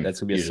night yeah, game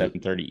that's gonna be a usually.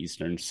 7:30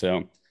 Eastern.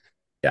 So,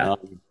 Yeah.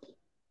 um,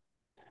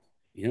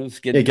 let's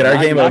Yeah, get get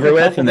our game knock over a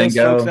with couple and of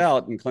then those folks go,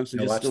 out, and Clemson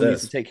just watch still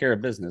needs to this. take care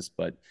of business.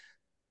 But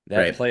that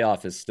Right.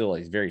 playoff is still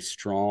a very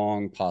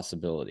strong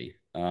possibility.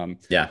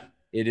 Yeah.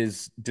 It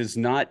is does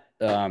not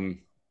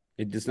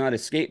it does not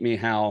escape me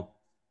how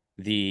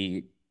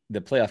the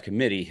playoff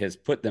committee has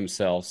put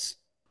themselves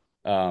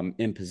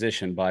in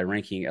position by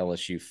ranking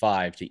LSU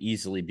 5 to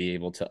easily be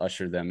able to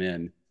usher them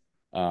in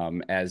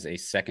as a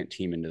second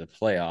team into the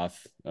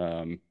playoff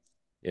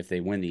if they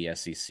win the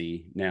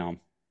SEC. Now,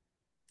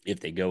 if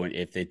they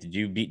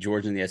do beat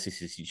Georgia in the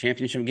SEC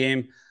championship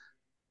game,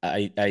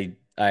 I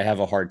have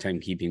a hard time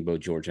keeping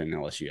both Georgia and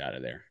LSU out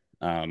of there.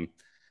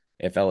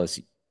 If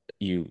LSU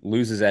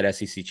loses that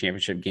SEC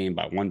championship game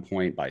by 1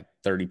 point, by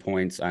 30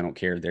 points, I don't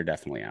care. They're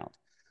definitely out.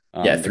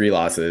 Yeah, 3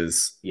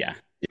 losses. Yeah.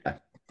 Yeah,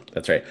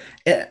 that's right.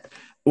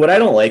 What I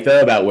don't like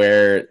though about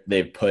where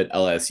they've put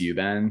LSU,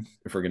 Ben,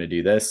 if we're gonna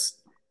do this,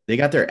 they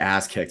got their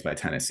ass kicked by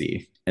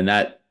Tennessee, and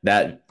that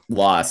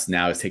loss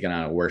now is taking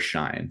on a worse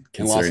shine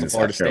And lost considering to the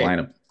Florida South State.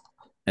 Carolina.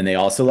 And they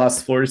also lost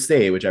to Florida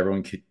State, which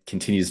everyone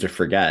continues to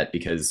forget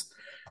because,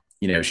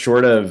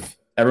 short of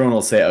everyone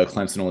will say, oh,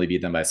 Clemson only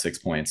beat them by 6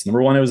 points.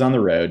 Number one, it was on the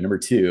road. Number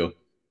two,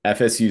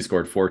 FSU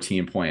scored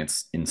 14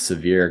 points in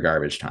severe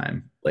garbage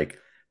time. Like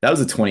that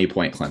was a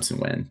 20-point Clemson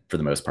win for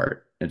the most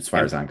part, as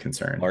far as I'm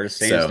concerned. Florida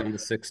State is down the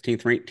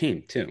 16th ranked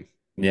team too.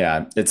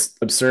 Yeah, it's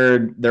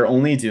absurd. They're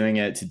only doing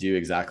it to do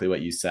exactly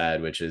what you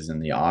said, which is in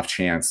the off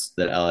chance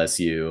that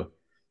LSU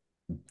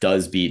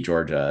does beat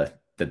Georgia,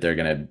 that they're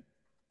going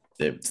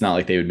to, it's not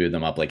like they would move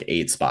them up like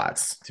 8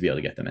 spots to be able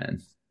to get them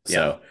in. Yeah.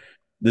 So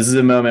this is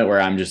a moment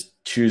where I'm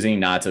just choosing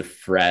not to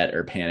fret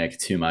or panic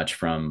too much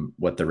from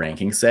what the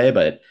rankings say.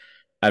 But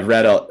I've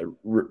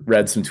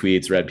read some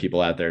tweets, read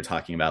people out there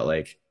talking about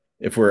like,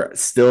 if we're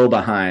still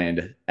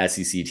behind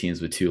SEC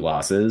teams with 2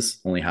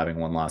 losses, only having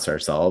 1 loss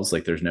ourselves,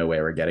 like there's no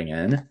way we're getting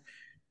in.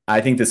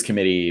 I think this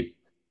committee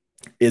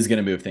is going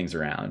to move things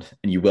around,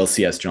 and you will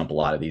see us jump a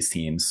lot of these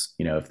teams.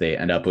 If they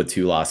end up with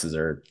 2 losses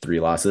or 3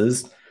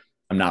 losses,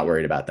 I'm not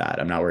worried about that.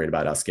 I'm not worried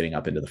about us getting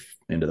up into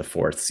the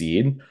 4th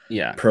seed.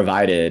 Yeah.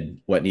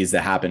 Provided what needs to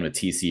happen with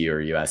TCU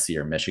or USC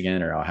or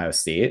Michigan or Ohio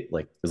State,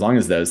 like as long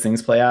as those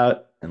things play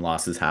out and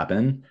losses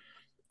happen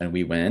and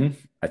we win,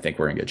 I think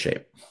we're in good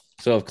shape.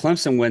 So if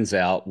Clemson wins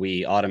out,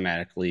 we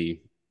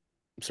automatically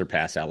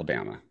surpass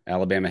Alabama.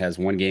 Alabama has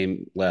 1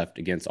 game left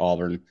against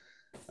Auburn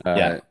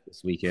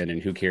this weekend,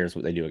 and who cares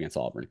what they do against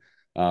Auburn?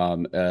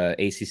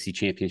 ACC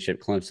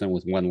championship, Clemson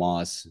with 1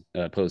 loss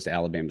opposed to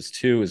Alabama's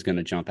 2 is going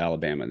to jump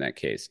Alabama in that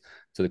case.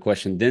 So the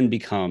question then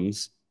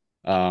becomes,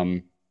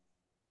 so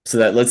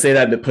that let's say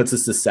that puts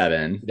us to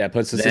 7. That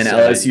puts us then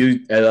to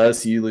 7.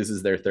 LSU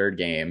loses their 3rd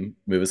game,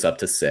 move us up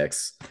to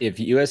 6. If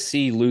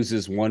USC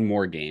loses 1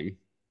 more game,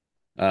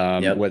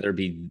 whether it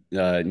be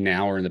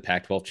now or in the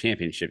Pac-12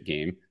 championship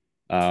game,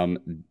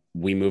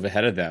 we move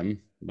ahead of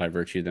them by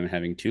virtue of them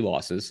having 2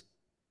 losses.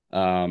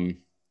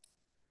 And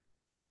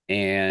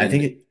I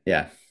think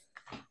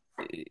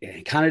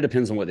it kind of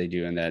depends on what they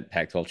do in that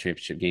Pac-12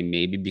 championship game,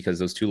 maybe because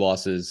those 2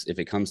 losses, if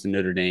it comes to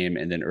Notre Dame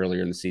and then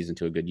earlier in the season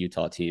to a good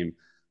Utah team,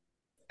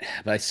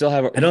 but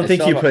I don't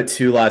think you put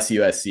 2-loss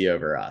USC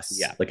over us.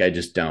 Yeah. Like I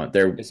just don't.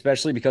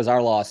 Especially because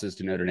our loss is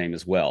to Notre Dame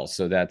as well.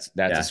 So that's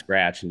a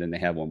scratch, and then they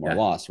have 1 more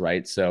loss,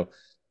 right? So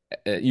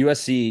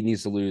USC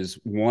needs to lose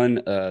one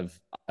of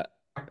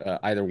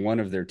either one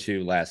of their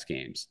 2 last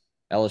games.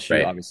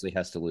 LSU obviously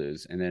has to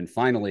lose. And then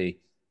finally,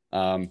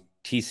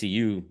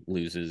 TCU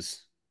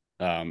loses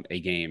a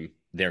game,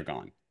 they're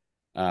gone.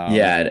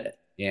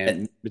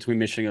 And between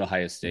Michigan and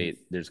Ohio State,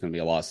 there's going to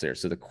be a loss there.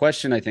 So the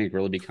question I think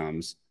really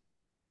becomes,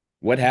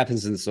 what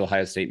happens in this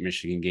Ohio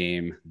State-Michigan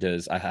game?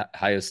 Does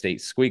Ohio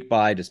State squeak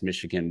by? Does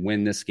Michigan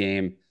win this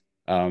game?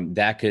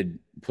 That could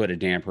put a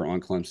damper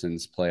on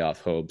Clemson's playoff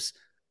hopes.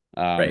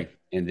 And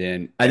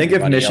then I think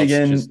if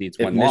Michigan just needs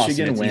 1 loss, and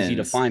it's wins, easy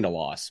to find a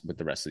loss with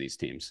the rest of these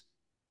teams.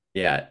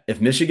 Yeah, if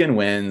Michigan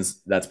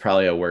wins, that's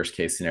probably a worst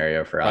case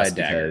scenario for us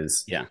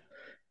because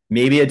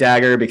maybe a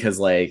dagger because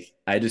like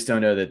I just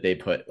don't know that they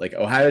put like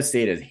Ohio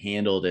State has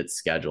handled its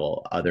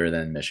schedule other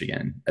than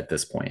Michigan at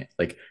this point.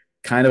 Like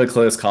kind of a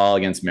close call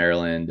against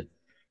Maryland,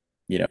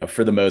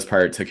 for the most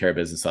part took care of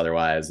business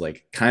otherwise.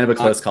 Like kind of a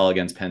close call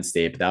against Penn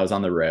State, but that was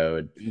on the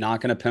road.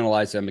 Not going to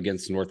penalize them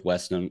against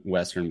Northwestern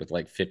with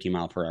like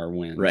 50-mile-per-hour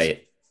winds.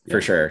 Right. Yeah.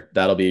 For sure.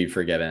 That'll be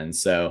forgiven.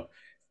 So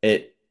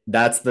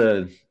that's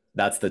the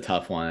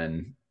tough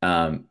one.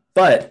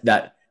 But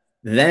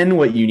then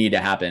what you need to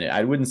happen,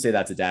 I wouldn't say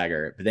that's a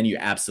dagger, but then you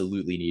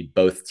absolutely need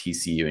both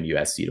TCU and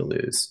USC to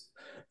lose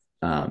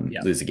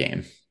a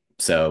game.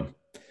 So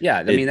yeah,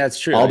 I mean, that's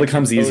true. All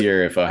becomes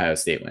easier if Ohio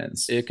State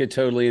wins. It could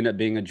totally end up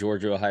being a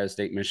Georgia, Ohio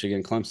State,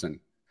 Michigan, Clemson.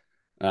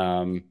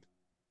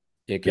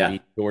 It could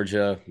be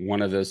Georgia,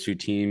 one of those 2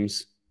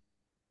 teams.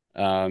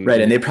 And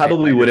they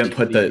probably wouldn't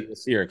put the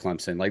USC or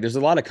Clemson. Like there's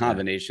a lot of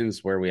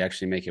combinations where we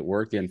actually make it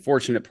work. The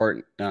unfortunate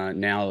part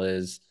now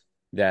is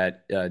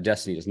that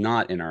destiny is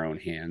not in our own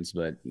hands.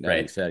 But that being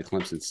Right. said,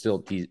 Clemson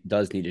still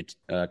does need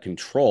to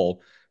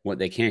control what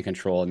they can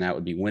control, and that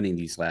would be winning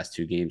these last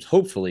two games.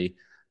 Hopefully,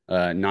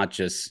 not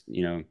just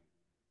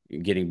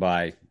getting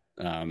by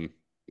a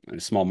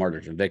small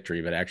margin of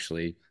victory, but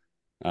actually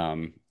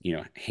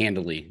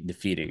handily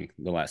defeating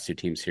the last two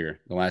teams here.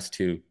 The last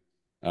two,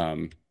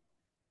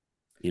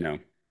 you know,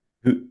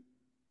 Who,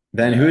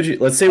 Ben, who would you,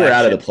 let's say we're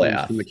out of the teams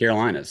playoff. from the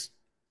Carolinas.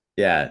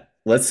 Yeah.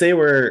 Let's say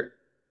we're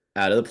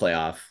out of the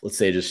playoff. Let's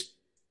say just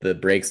the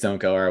breaks don't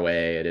go our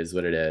way. It is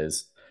what it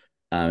is.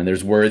 And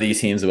there's worthy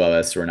teams above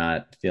us, so we're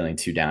not feeling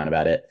too down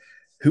about it.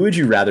 Who would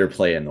you rather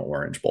play in the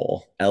Orange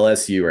Bowl,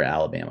 LSU or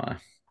Alabama?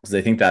 Because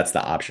I think that's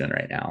the option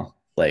right now.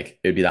 Like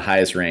it would be the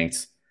highest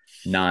ranked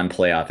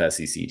non-playoff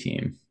SEC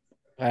team.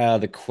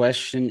 The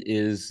question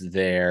is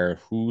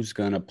who's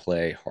going to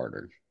play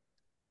harder?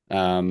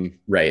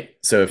 Right.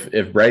 So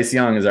if Bryce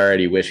Young is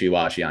already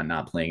wishy-washy on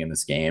not playing in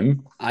this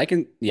game,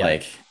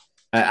 like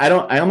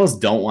I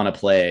almost don't want to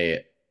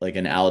play like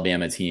an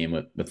Alabama team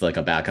with like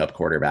a backup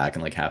quarterback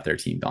and like half their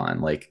team gone.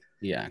 Like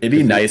it'd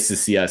be nice to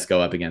see us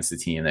go up against a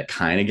team that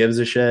kind of gives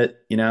a shit,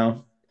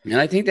 And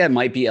I think that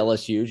might be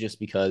LSU just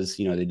because,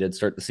 they did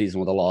start the season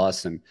with a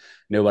loss and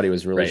nobody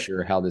was really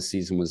sure how this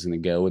season was going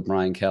to go with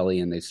Brian Kelly,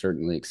 and they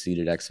certainly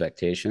exceeded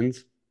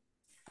expectations.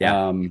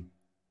 Yeah.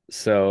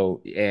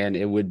 And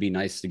it would be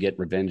nice to get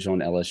revenge on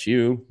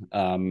LSU.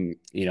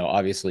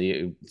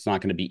 Obviously it's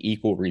not going to be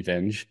equal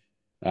revenge.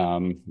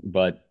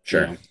 But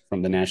sure.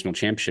 From the national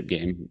championship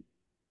game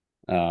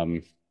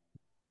in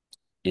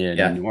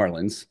New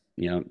Orleans,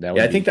 that would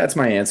I think that's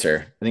my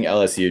answer. I think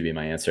LSU would be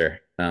my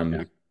answer.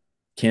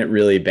 Can't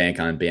really bank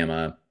on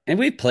Bama. And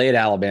we've played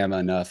Alabama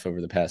enough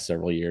over the past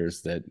several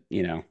years that,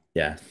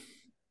 Yeah.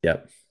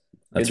 Yep.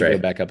 That's right. Go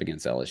back up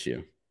against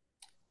LSU.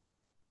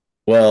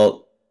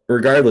 Well,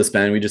 regardless,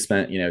 Ben, we just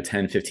spent,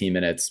 10, 15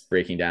 minutes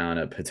breaking down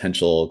a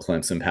potential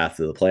Clemson path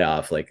to the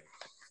playoff. Like,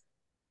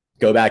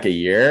 go back a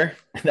year,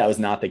 that was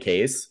not the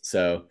case.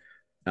 So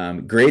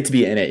great to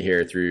be in it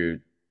here through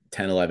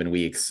 10, 11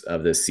 weeks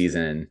of this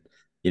season,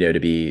 to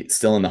be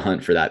still in the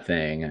hunt for that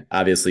thing.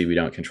 Obviously, we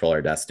don't control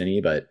our destiny,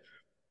 but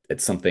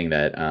it's something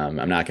that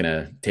I'm not going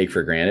to take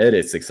for granted.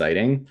 It's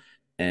exciting.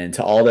 And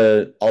to all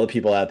the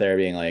people out there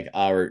being like,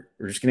 oh, we're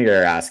just going to get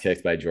our ass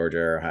kicked by Georgia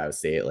or Ohio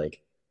State.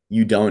 Like,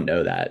 you don't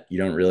know that. You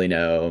don't really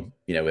know,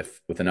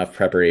 with enough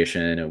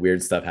preparation,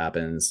 weird stuff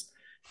happens.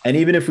 And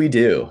even if we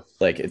do,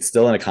 like, it's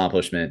still an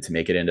accomplishment to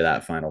make it into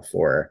that Final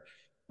Four.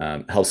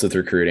 Helps with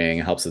recruiting,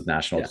 helps with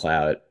national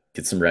clout,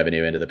 get some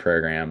revenue into the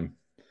program.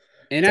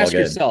 And ask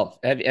yourself,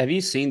 have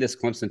you seen this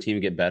Clemson team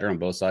get better on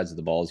both sides of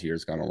the ball as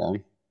years gone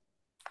along?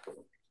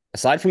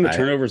 Aside from the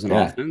turnovers in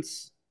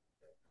offense,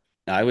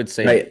 I would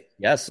say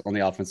yes on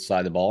the offensive side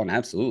of the ball and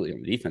absolutely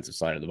on the defensive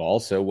side of the ball.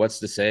 So what's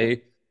to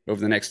say over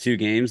the next two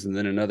games and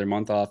then another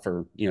month off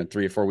or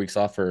 3 or 4 weeks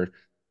off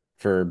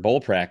for bowl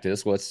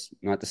practice? What's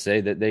not to say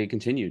that they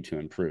continue to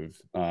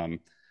improve?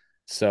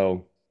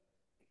 So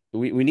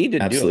we need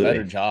to do a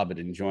better job at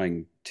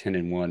enjoying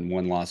 10-1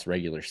 one-loss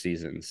regular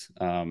seasons,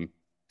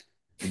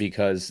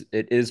 because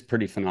it is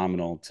pretty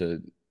phenomenal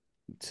to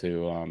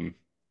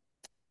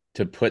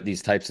put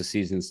these types of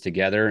seasons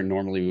together. And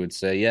normally we would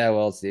say, yeah,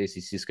 well, it's the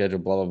ACC schedule,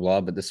 blah, blah, blah.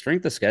 But the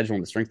strength of schedule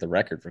and the strength of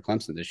record for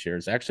Clemson this year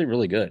is actually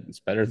really good. It's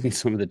better than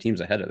some of the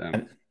teams ahead of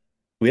them.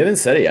 We haven't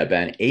said it yet,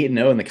 Ben.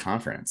 8-0 in the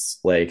conference.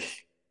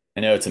 Like, I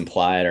know it's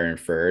implied or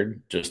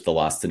inferred, just the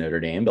loss to Notre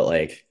Dame, but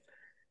like,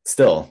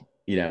 still,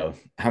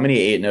 how many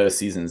 8-0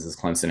 seasons has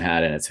Clemson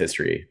had in its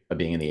history of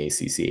being in the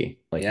ACC?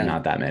 Like,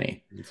 not that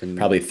many.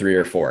 Probably 3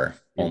 or 4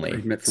 only.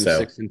 From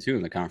 6-2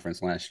 in the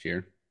conference last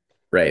year.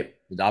 Right.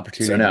 The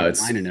opportunity to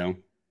 9-0.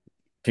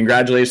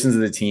 Congratulations to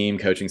the team,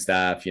 coaching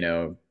staff,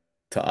 to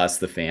us,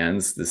 the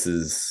fans. This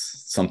is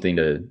something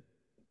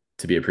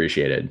to be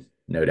appreciated,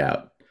 no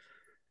doubt.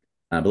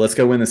 But let's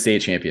go win the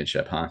state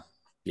championship, huh?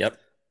 Yep.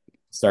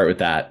 Start with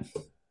that,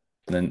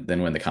 then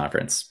win the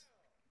conference.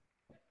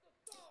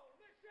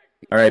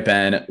 All right,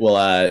 Ben. Well,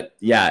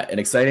 an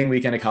exciting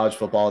weekend of college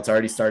football. It's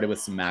already started with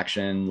some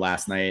action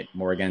last night,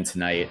 more again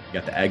tonight. We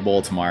got the Egg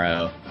Bowl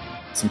tomorrow.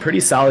 Some pretty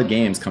solid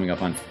games coming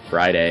up on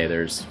Friday.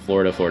 There's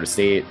Florida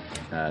State,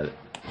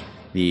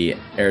 the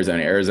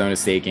Arizona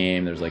State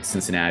game. There's like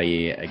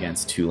Cincinnati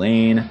against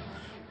Tulane.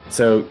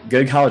 So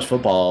good college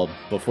football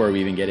before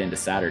we even get into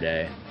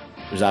Saturday.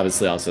 There's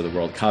obviously also the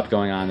World Cup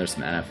going on. There's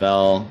some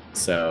NFL.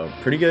 So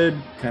pretty good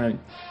kind of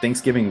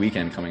Thanksgiving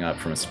weekend coming up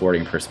from a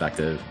sporting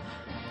perspective.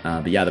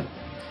 But yeah, the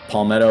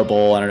Palmetto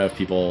Bowl, I don't know if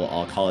people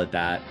all call it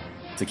that.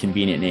 It's a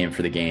convenient name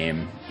for the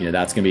game.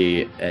 That's going to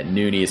be at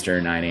noon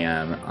Eastern, 9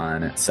 a.m.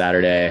 on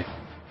Saturday.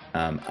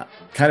 Kind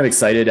of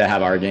excited to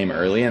have our game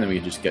early, and then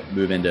we can just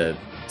move into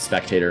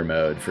spectator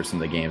mode for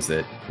some of the games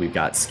that we've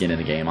got skin in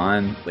the game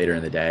on later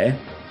in the day.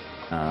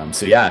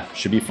 So yeah,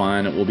 should be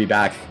fun. We'll be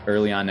back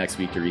early on next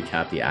week to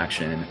recap the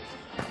action.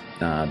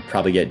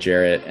 Probably get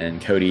Jarrett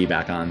and Cody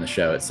back on the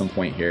show at some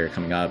point here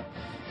coming up.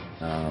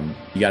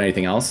 You got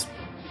anything else?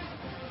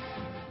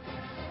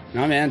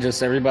 No, man,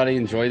 just everybody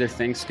enjoy their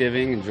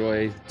Thanksgiving,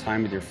 enjoy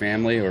time with your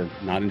family, or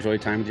not enjoy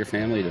time with your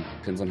family. It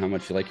depends on how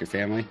much you like your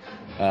family.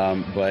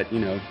 But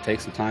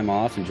take some time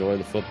off, enjoy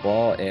the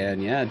football,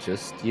 and yeah,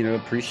 just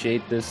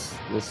appreciate this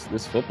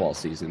football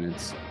season.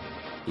 It's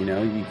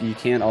you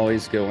can't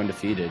always go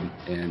undefeated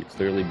and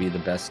clearly be the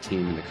best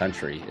team in the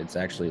country. It's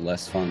actually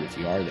less fun if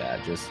you are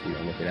that. Just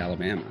look at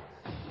Alabama.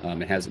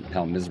 It hasn't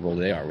how miserable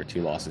they are with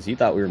 2 losses. You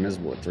thought we were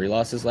miserable with 3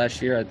 losses last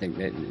year? I think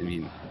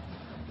do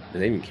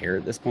they even care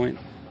at this point?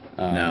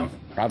 No,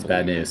 probably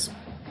bad news.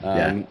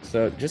 Yeah.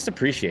 So just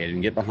appreciate it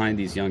and get behind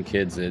these young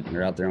kids that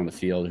are out there on the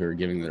field who are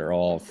giving their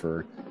all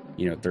for,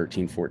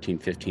 13, 14,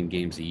 15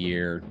 games a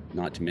year,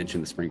 not to mention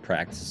the spring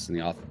practices and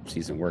the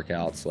off-season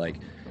workouts. Like,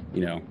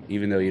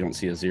 even though you don't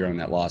see a 0 in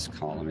that loss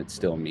column, it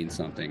still means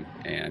something.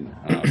 And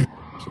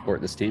support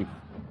this team.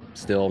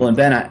 Still, well, and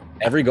Ben,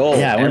 every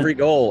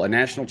goal, a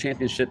national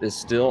championship is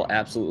still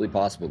absolutely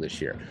possible this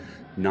year.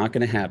 Not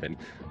going to happen,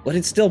 but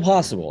it's still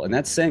possible. And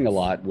that's saying a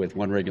lot with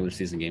 1 regular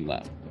season game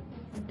left.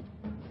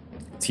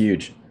 It's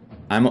huge.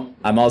 I'm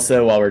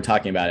also, while we're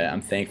talking about it,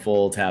 I'm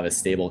thankful to have a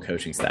stable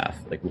coaching staff.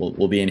 Like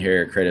we'll be in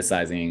here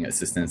criticizing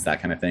assistants,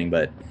 that kind of thing,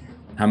 but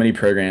how many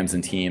programs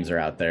and teams are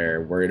out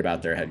there worried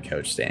about their head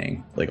coach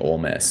staying, like Ole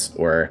Miss,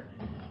 or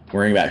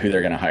worrying about who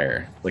they're going to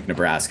hire, like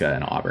Nebraska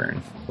and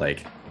Auburn?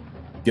 Like,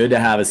 good to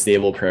have a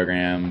stable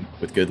program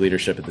with good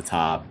leadership at the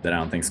top that I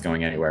don't think is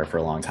going anywhere for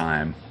a long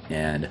time.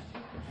 And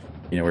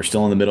we're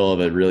still in the middle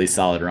of a really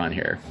solid run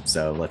here,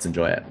 so let's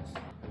enjoy it.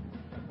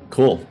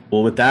 Cool.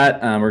 Well, with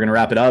that, we're going to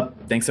wrap it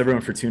up. Thanks,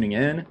 everyone, for tuning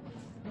in.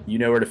 You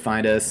know where to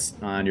find us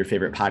on your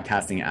favorite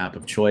podcasting app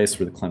of choice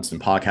for the Clemson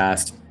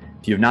Podcast.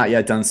 If you have not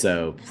yet done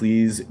so,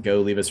 please go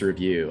leave us a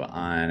review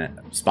on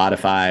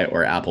Spotify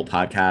or Apple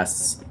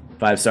Podcasts.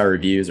 5-star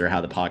reviews are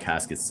how the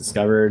podcast gets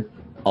discovered.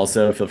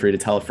 Also, feel free to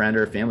tell a friend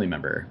or a family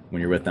member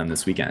when you're with them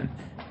this weekend.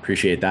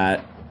 Appreciate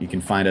that. You can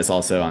find us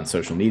also on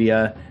social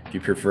media. If you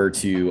prefer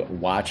to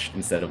watch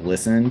instead of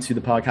listen to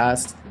the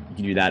podcast, you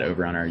can do that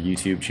over on our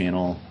YouTube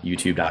channel,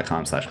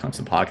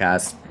 youtube.com/Clemson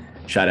Podcast.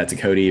 Shout out to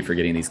Cody for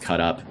getting these cut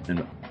up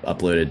and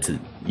uploaded to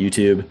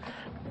YouTube.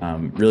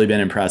 Really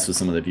been impressed with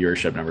some of the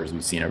viewership numbers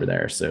we've seen over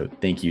there. So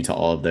thank you to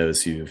all of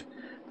those who've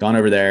gone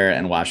over there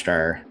and watched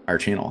our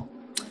channel.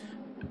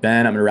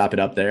 Ben, I'm going to wrap it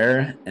up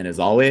there. And as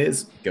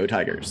always, go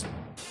Tigers.